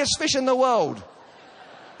ugliest fish in the world.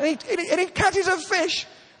 And he catches a fish.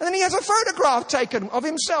 And then he has a photograph taken of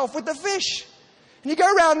himself with the fish. And you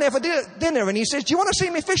go around there for dinner and he says, do you want to see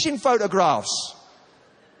me fishing photographs?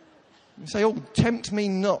 You say, oh, tempt me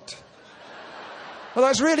not. Well,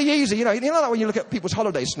 that's really easy. You know that when you look at people's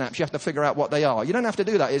holiday snaps, you have to figure out what they are. You don't have to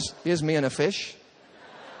do that. Here's me and a fish.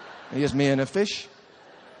 And here's me and a fish.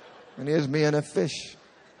 And here's me and a fish.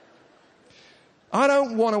 I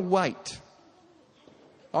don't want to wait.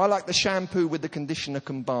 I like the shampoo with the conditioner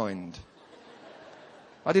combined.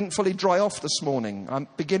 I didn't fully dry off this morning. I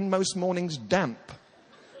begin most mornings damp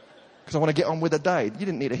because I want to get on with the day. You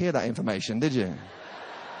didn't need to hear that information, did you?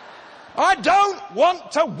 I don't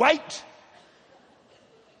want to wait.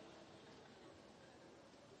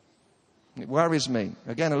 It worries me.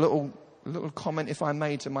 Again, a little comment, if I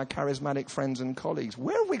may, to my charismatic friends and colleagues.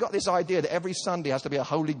 Where have we got this idea that every Sunday has to be a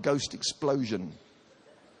Holy Ghost explosion?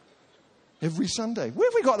 Every Sunday. Where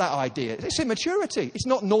have we got that idea? It's immaturity. It's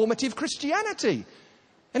not normative Christianity.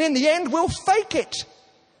 And in the end, we'll fake it.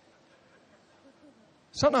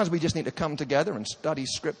 Sometimes we just need to come together and study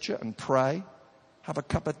Scripture and pray. Have a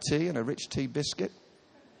cup of tea and a rich tea biscuit.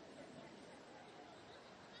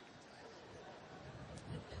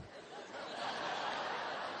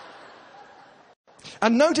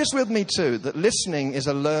 And notice with me too that listening is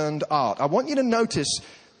a learned art. I want you to notice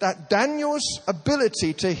that Daniel's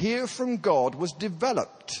ability to hear from God was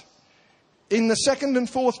developed. In the 2nd and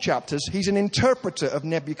 4th chapters, he's an interpreter of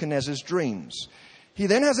Nebuchadnezzar's dreams. He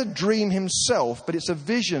then has a dream himself, but it's a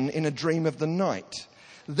vision in a dream of the night.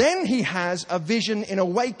 Then he has a vision in a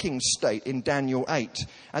waking state in Daniel 8.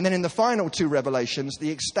 And then in the final 2 revelations,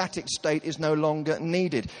 the ecstatic state is no longer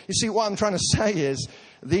needed. You see, what I'm trying to say is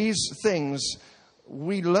these things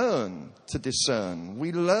we learn to discern.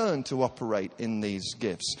 We learn to operate in these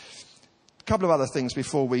gifts. A couple of other things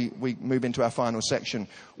before we move into our final section.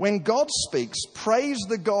 When God speaks, praise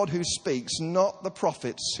the God who speaks, not the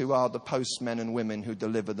prophets who are the postmen and women who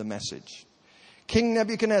deliver the message. King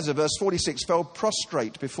Nebuchadnezzar, verse 46, fell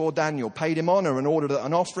prostrate before Daniel, paid him honor and ordered that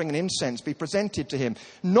an offering and incense be presented to him.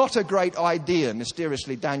 Not a great idea.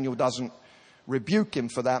 Mysteriously, Daniel doesn't rebuke him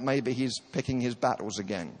for that. Maybe he's picking his battles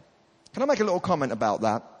again. Can I make a little comment about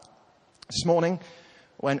that? This morning,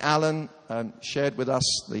 when Alan shared with us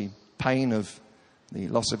the pain of the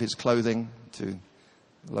loss of his clothing to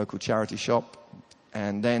the local charity shop,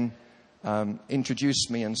 and then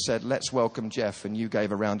introduced me and said, let's welcome Jeff, and you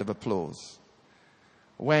gave a round of applause.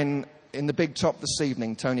 When in the big top this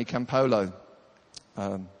evening, Tony Campolo,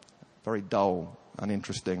 very dull,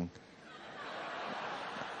 uninteresting,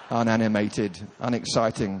 unanimated,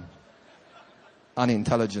 unexciting,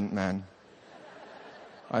 unintelligent man.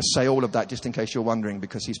 I say all of that just in case you're wondering,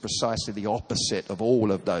 because he's precisely the opposite of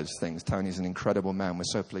all of those things. Tony's an incredible man. We're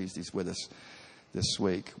so pleased he's with us this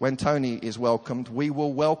week. When Tony is welcomed, we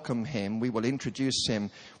will welcome him. We will introduce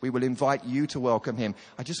him. We will invite you to welcome him.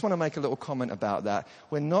 I just want to make a little comment about that.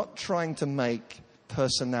 We're not trying to make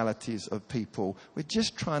personalities of people. We're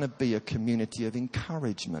just trying to be a community of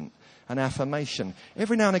encouragement and affirmation.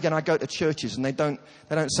 Every now and again I go to churches and they don't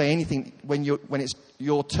say anything when it's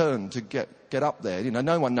your turn to get up there. You know,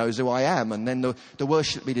 no one knows who I am, and then the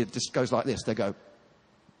worship leader just goes like this. They go,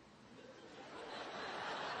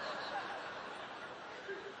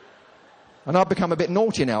 and I've become a bit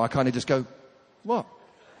naughty now. I kind of just go, what?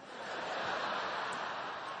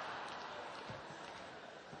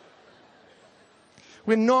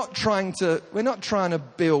 We're not trying to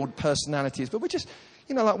build personalities, but we're just,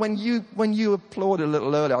 you know, like when you applauded a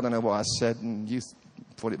little earlier, I don't know what I said, and you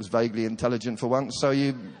thought it was vaguely intelligent for once, so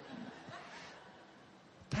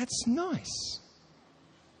that's nice.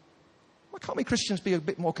 Why can't we Christians be a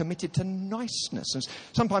bit more committed to niceness? And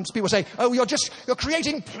sometimes people say, oh, you're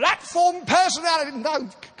creating platform personality. No,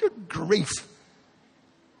 good grief.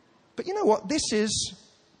 But you know what? This is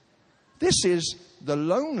the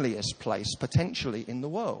loneliest place potentially in the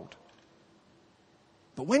world.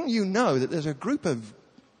 But when you know that there's a group of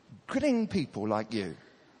grinning people like you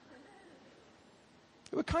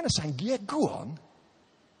who are kind of saying, yeah, go on.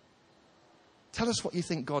 Tell us what you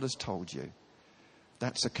think God has told you.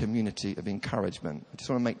 That's a community of encouragement. I just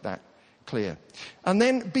want to make that clear. And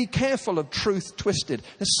then be careful of truth twisted.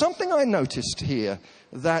 There's something I noticed here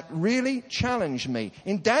that really challenged me.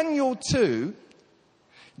 In Daniel 2,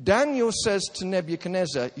 Daniel says to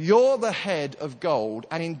Nebuchadnezzar, you're the head of gold.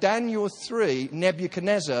 And in Daniel 3,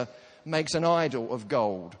 Nebuchadnezzar makes an idol of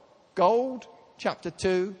gold. Gold, chapter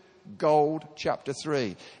 2, gold, chapter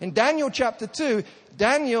 3. In Daniel chapter 2,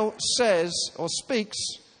 Daniel says or speaks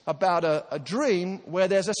about a dream where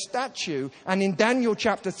there's a statue. And in Daniel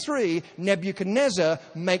chapter 3, Nebuchadnezzar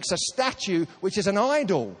makes a statue which is an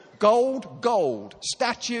idol. Gold, gold.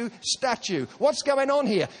 Statue, statue. What's going on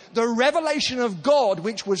here? The revelation of God,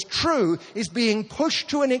 which was true, is being pushed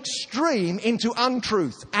to an extreme into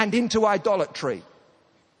untruth and into idolatry.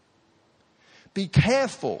 Be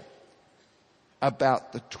careful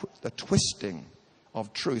about the twisting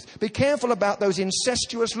of truth. Be careful about those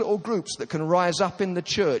incestuous little groups that can rise up in the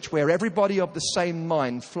church where everybody of the same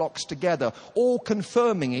mind flocks together, all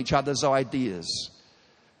confirming each other's ideas.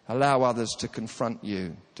 Allow others to confront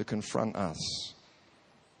you, to confront us.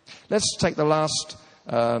 Let's take the last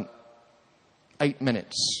 8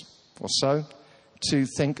 minutes or so to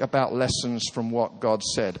think about lessons from what God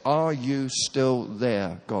said. Are you still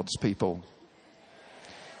there, God's people?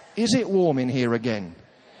 Is it warm in here again?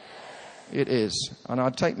 It is. And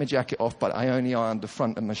I'd take my jacket off, but I only ironed the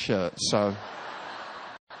front of my shirt. So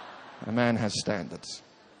a man has standards.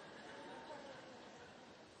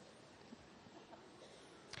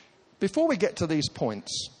 Before we get to these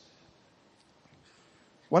points,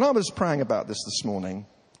 when I was praying about this morning,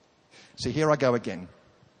 see, here I go again.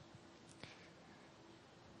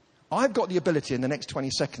 I've got the ability in the next 20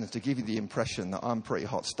 seconds to give you the impression that I'm pretty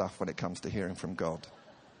hot stuff when it comes to hearing from God.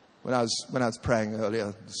 When I was praying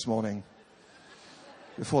earlier this morning,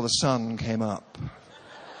 before the sun came up,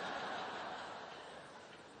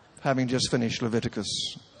 having just finished Leviticus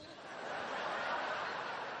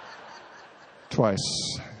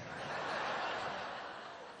twice.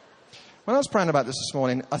 When I was praying about this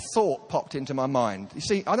morning, a thought popped into my mind. You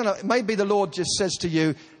see, I don't know, maybe the Lord just says to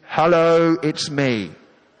you, hello, it's me.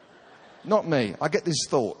 Not me. I get these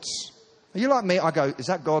thoughts. Are you like me? I go, is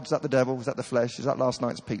that God? Is that the devil? Is that the flesh? Is that last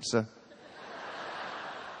night's pizza?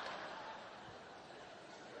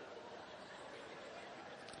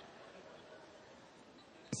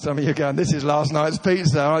 Some of you are going, this is last night's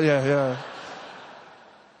pizza, aren't you? Yeah.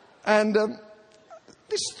 And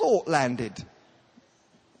this thought landed.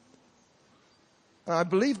 And I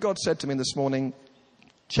believe God said to me this morning,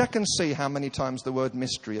 check and see how many times the word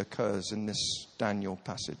mystery occurs in this Daniel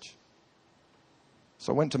passage.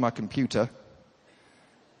 So I went to my computer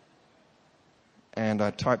and I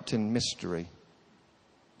typed in mystery,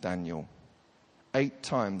 Daniel. 8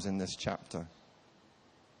 times in this chapter,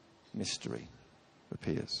 mystery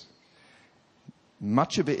appears.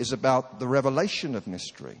 Much of it is about the revelation of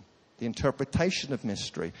mystery, the interpretation of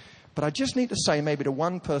mystery. But I just need to say maybe to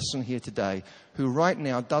one person here today who right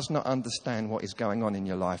now does not understand what is going on in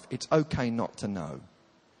your life, it's okay not to know.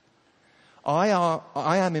 I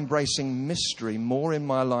am embracing mystery more in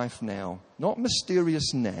my life now. Not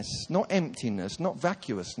mysteriousness, not emptiness, not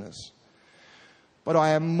vacuousness. But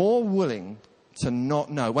I am more willing to not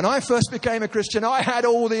know. When I first became a Christian, I had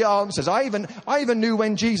all the answers. I even knew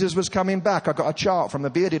when Jesus was coming back. I got a chart from a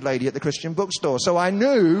bearded lady at the Christian bookstore. So I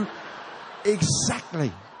knew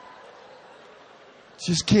exactly.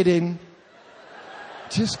 Just kidding.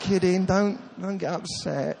 Just kidding. Don't get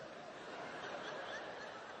upset.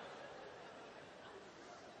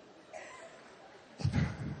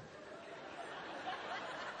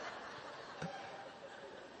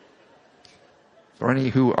 For any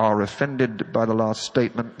who are offended by the last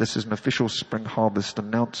statement, this is an official Spring Harvest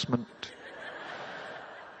announcement.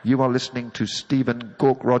 You are listening to Stephen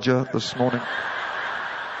Gaukroger this morning.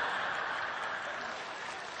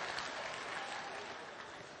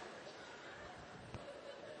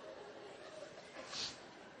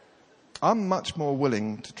 I'm much more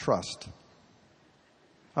willing to trust.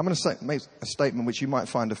 I'm going to make a statement which you might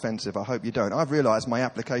find offensive. I hope you don't. I've realised my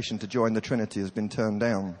application to join the Trinity has been turned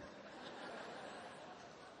down.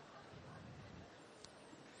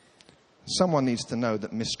 Someone needs to know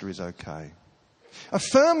that mystery is okay.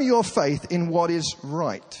 Affirm your faith in what is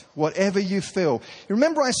right, whatever you feel. You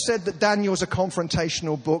remember I said that Daniel's a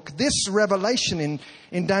confrontational book? This revelation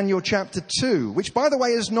in Daniel chapter 2, which by the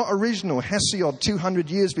way is not original. Hesiod, 200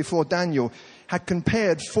 years before Daniel, had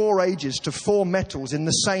compared 4 ages to 4 metals in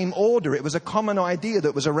the same order. It was a common idea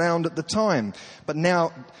that was around at the time. But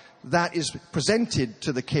now that is presented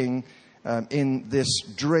to the king in this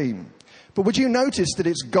dream. But would you notice that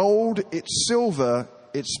it's gold, it's silver,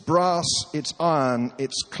 it's brass, it's iron,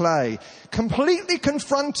 it's clay, completely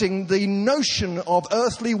confronting the notion of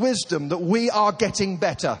earthly wisdom that we are getting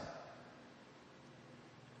better.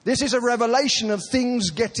 This is a revelation of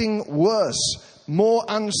things getting worse, more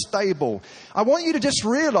unstable. I want you to just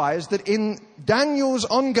realize that in Daniel's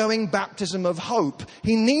ongoing baptism of hope,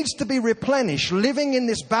 he needs to be replenished. Living in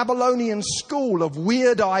this Babylonian school of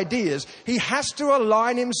weird ideas, he has to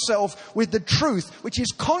align himself with the truth, which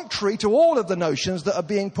is contrary to all of the notions that are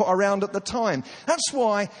being put around at the time. That's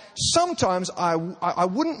why sometimes I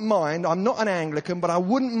wouldn't mind, I'm not an Anglican, but I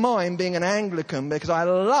wouldn't mind being an Anglican because I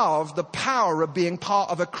love the power of being part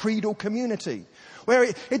of a creedal community. Where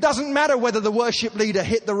it doesn't matter whether the worship leader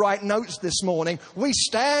hit the right notes this morning. We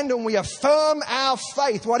stand and we affirm our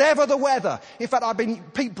faith, whatever the weather. In fact,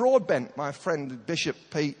 Pete Broadbent, my friend Bishop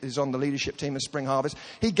Pete, is on the leadership team of Spring Harvest.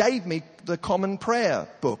 He gave me the Common Prayer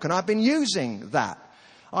book, and I've been using that.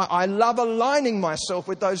 I love aligning myself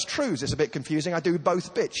with those truths. It's a bit confusing. I do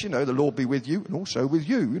both bits, the Lord be with you and also with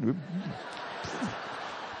you.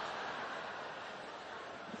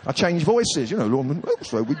 I change voices, Lord,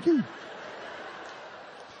 also with you.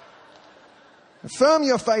 Affirm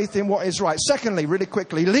your faith in what is right. Secondly, really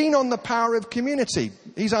quickly, lean on the power of community.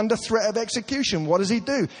 He's under threat of execution. What does he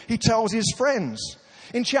do? He tells his friends.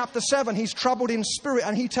 In chapter 7, he's troubled in spirit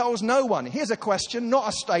and he tells no one. Here's a question, not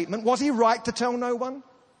a statement. Was he right to tell no one?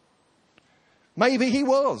 Maybe he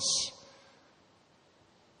was.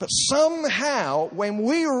 But somehow, when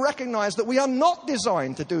we recognize that we are not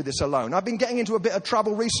designed to do this alone. I've been getting into a bit of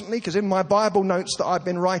trouble recently because in my Bible notes that I've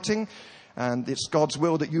been writing, and it's God's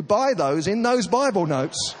will that you buy those, in those Bible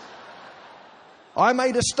notes, I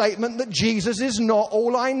made a statement that Jesus is not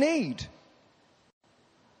all I need.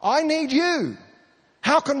 I need you.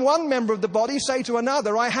 How can one member of the body say to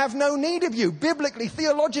another, I have no need of you? Biblically,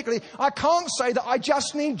 theologically, I can't say that I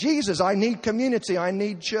just need Jesus. I need community. I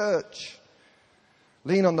need church.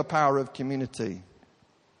 Lean on the power of community.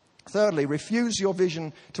 Thirdly, refuse your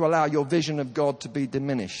vision to allow your vision of God to be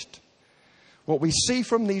diminished. What we see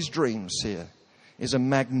from these dreams here is a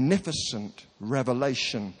magnificent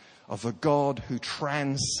revelation of a God who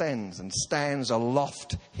transcends and stands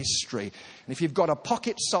aloft history. And if you've got a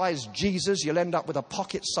pocket-sized Jesus, you'll end up with a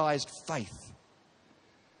pocket-sized faith.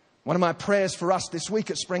 One of my prayers for us this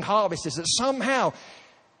week at Spring Harvest is that somehow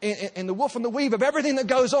in the woof and the weave of everything that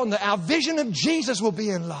goes on, that our vision of Jesus will be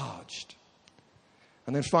enlarged.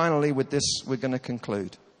 And then finally, with this, we're going to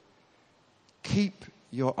conclude. Keep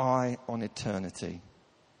your eye on eternity.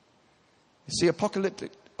 You see,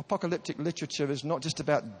 apocalyptic literature is not just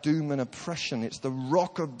about doom and oppression. It's the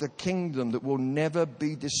rock of the kingdom that will never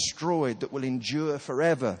be destroyed, that will endure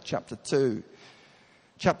forever. Chapter 2.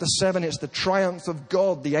 Chapter 7, it's the triumph of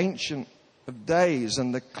God, the Ancient of Days,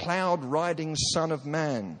 and the cloud-riding Son of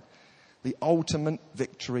Man, the ultimate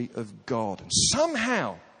victory of God. And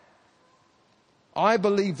somehow, I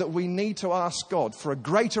believe that we need to ask God for a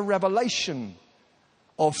greater revelation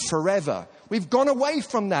of forever. We've gone away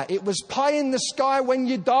from that. It was pie in the sky when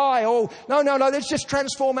you die. Oh, no, let's just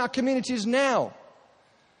transform our communities now.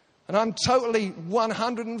 And I'm totally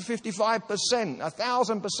 155%,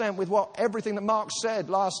 1,000% with everything that Mark said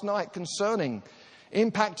last night concerning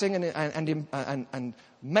impacting and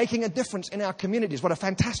making a difference in our communities. What a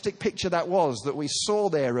fantastic picture that was that we saw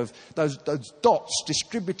there of those dots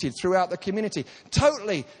distributed throughout the community.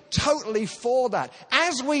 Totally for that.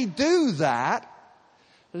 As we do that,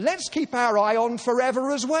 let's keep our eye on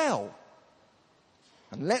forever as well.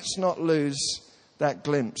 And let's not lose that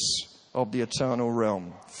glimpse of the eternal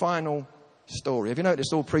realm. Final story. Have you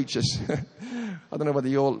noticed all preachers, I don't know whether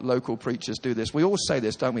your local preachers do this, we all say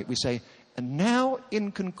this, don't we? We say, and now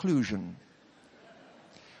in conclusion.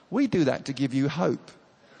 We do that to give you hope.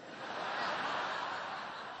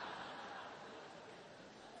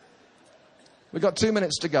 We've got 2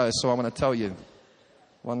 minutes to go, so I want to tell you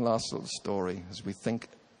one last little story as we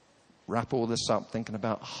wrap all this up, thinking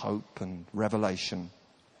about hope and revelation,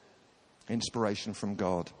 inspiration from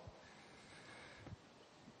God.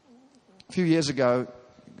 A few years ago,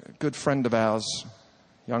 a good friend of ours,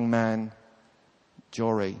 young man,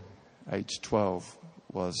 Jory, aged 12,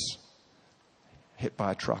 was hit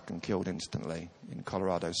by a truck and killed instantly in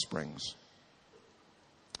Colorado Springs.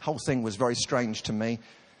 The whole thing was very strange to me.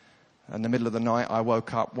 In the middle of the night, I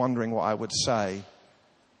woke up wondering what I would say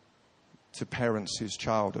to parents whose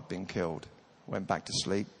child had been killed. Went back to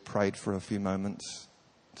sleep, prayed for a few moments.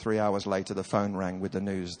 3 hours later, the phone rang with the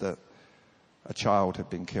news that a child had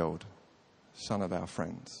been killed, son of our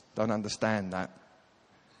friends. Don't understand that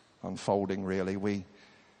unfolding, really.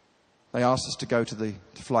 They asked us to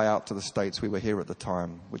fly out to the States. We were here at the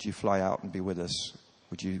time. Would you fly out and be with us?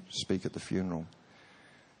 Would you speak at the funeral?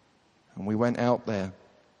 And we went out there.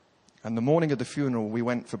 And the morning of the funeral, we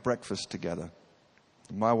went for breakfast together.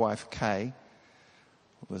 My wife, Kay,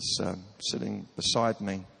 was sitting beside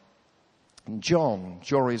me. And John,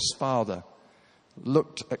 Jory's father,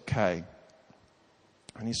 looked at Kay.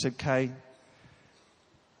 And he said, Kay,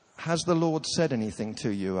 has the Lord said anything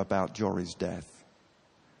to you about Jory's death?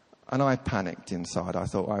 And I panicked inside. I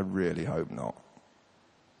thought, I really hope not.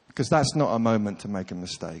 Because that's not a moment to make a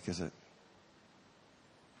mistake, is it?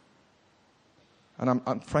 And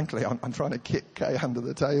I'm frankly trying to kick Kay under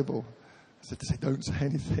the table. I said to say, don't say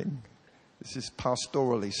anything. This is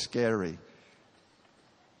pastorally scary.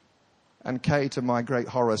 And Kay, to my great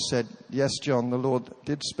horror, said, yes, John, the Lord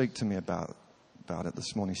did speak to me about it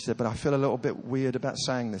this morning. She said, but I feel a little bit weird about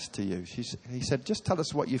saying this to you. He said, just tell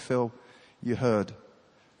us what you feel you heard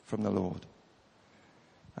from the Lord.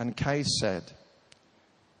 And Kay said,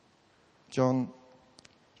 John,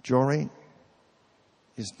 Jory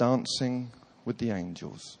is dancing with the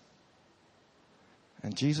angels.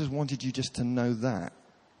 And Jesus wanted you just to know that.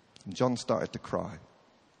 And John started to cry.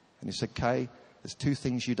 And he said, Kay, there's 2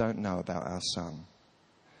 things you don't know about our son.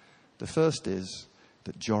 The first is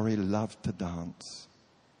that Jory loved to dance.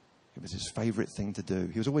 It was his favourite thing to do.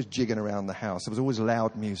 He was always jigging around the house. There was always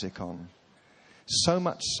loud music on. So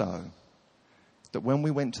much so that when we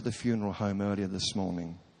went to the funeral home earlier this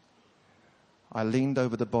morning, I leaned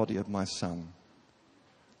over the body of my son.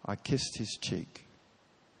 I kissed his cheek.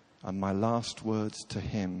 And my last words to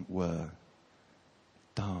him were,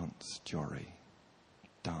 dance, Jory,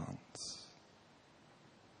 dance.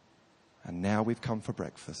 And now we've come for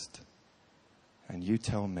breakfast. And you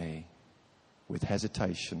tell me, with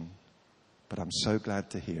hesitation, but I'm so glad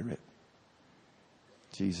to hear it,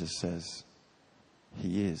 Jesus says,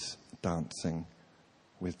 he is dancing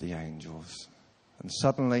with the angels. And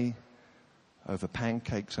suddenly, over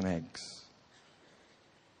pancakes and eggs,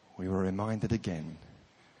 we were reminded again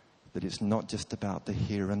that it's not just about the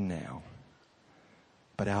here and now,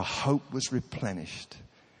 but our hope was replenished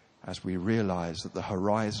as we realized that the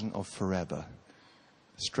horizon of forever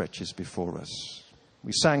stretches before us.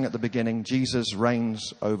 We sang at the beginning, Jesus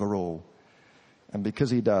reigns over all. And because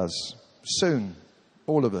he does, soon,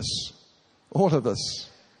 all of us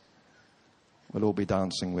will all be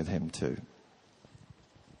dancing with him too.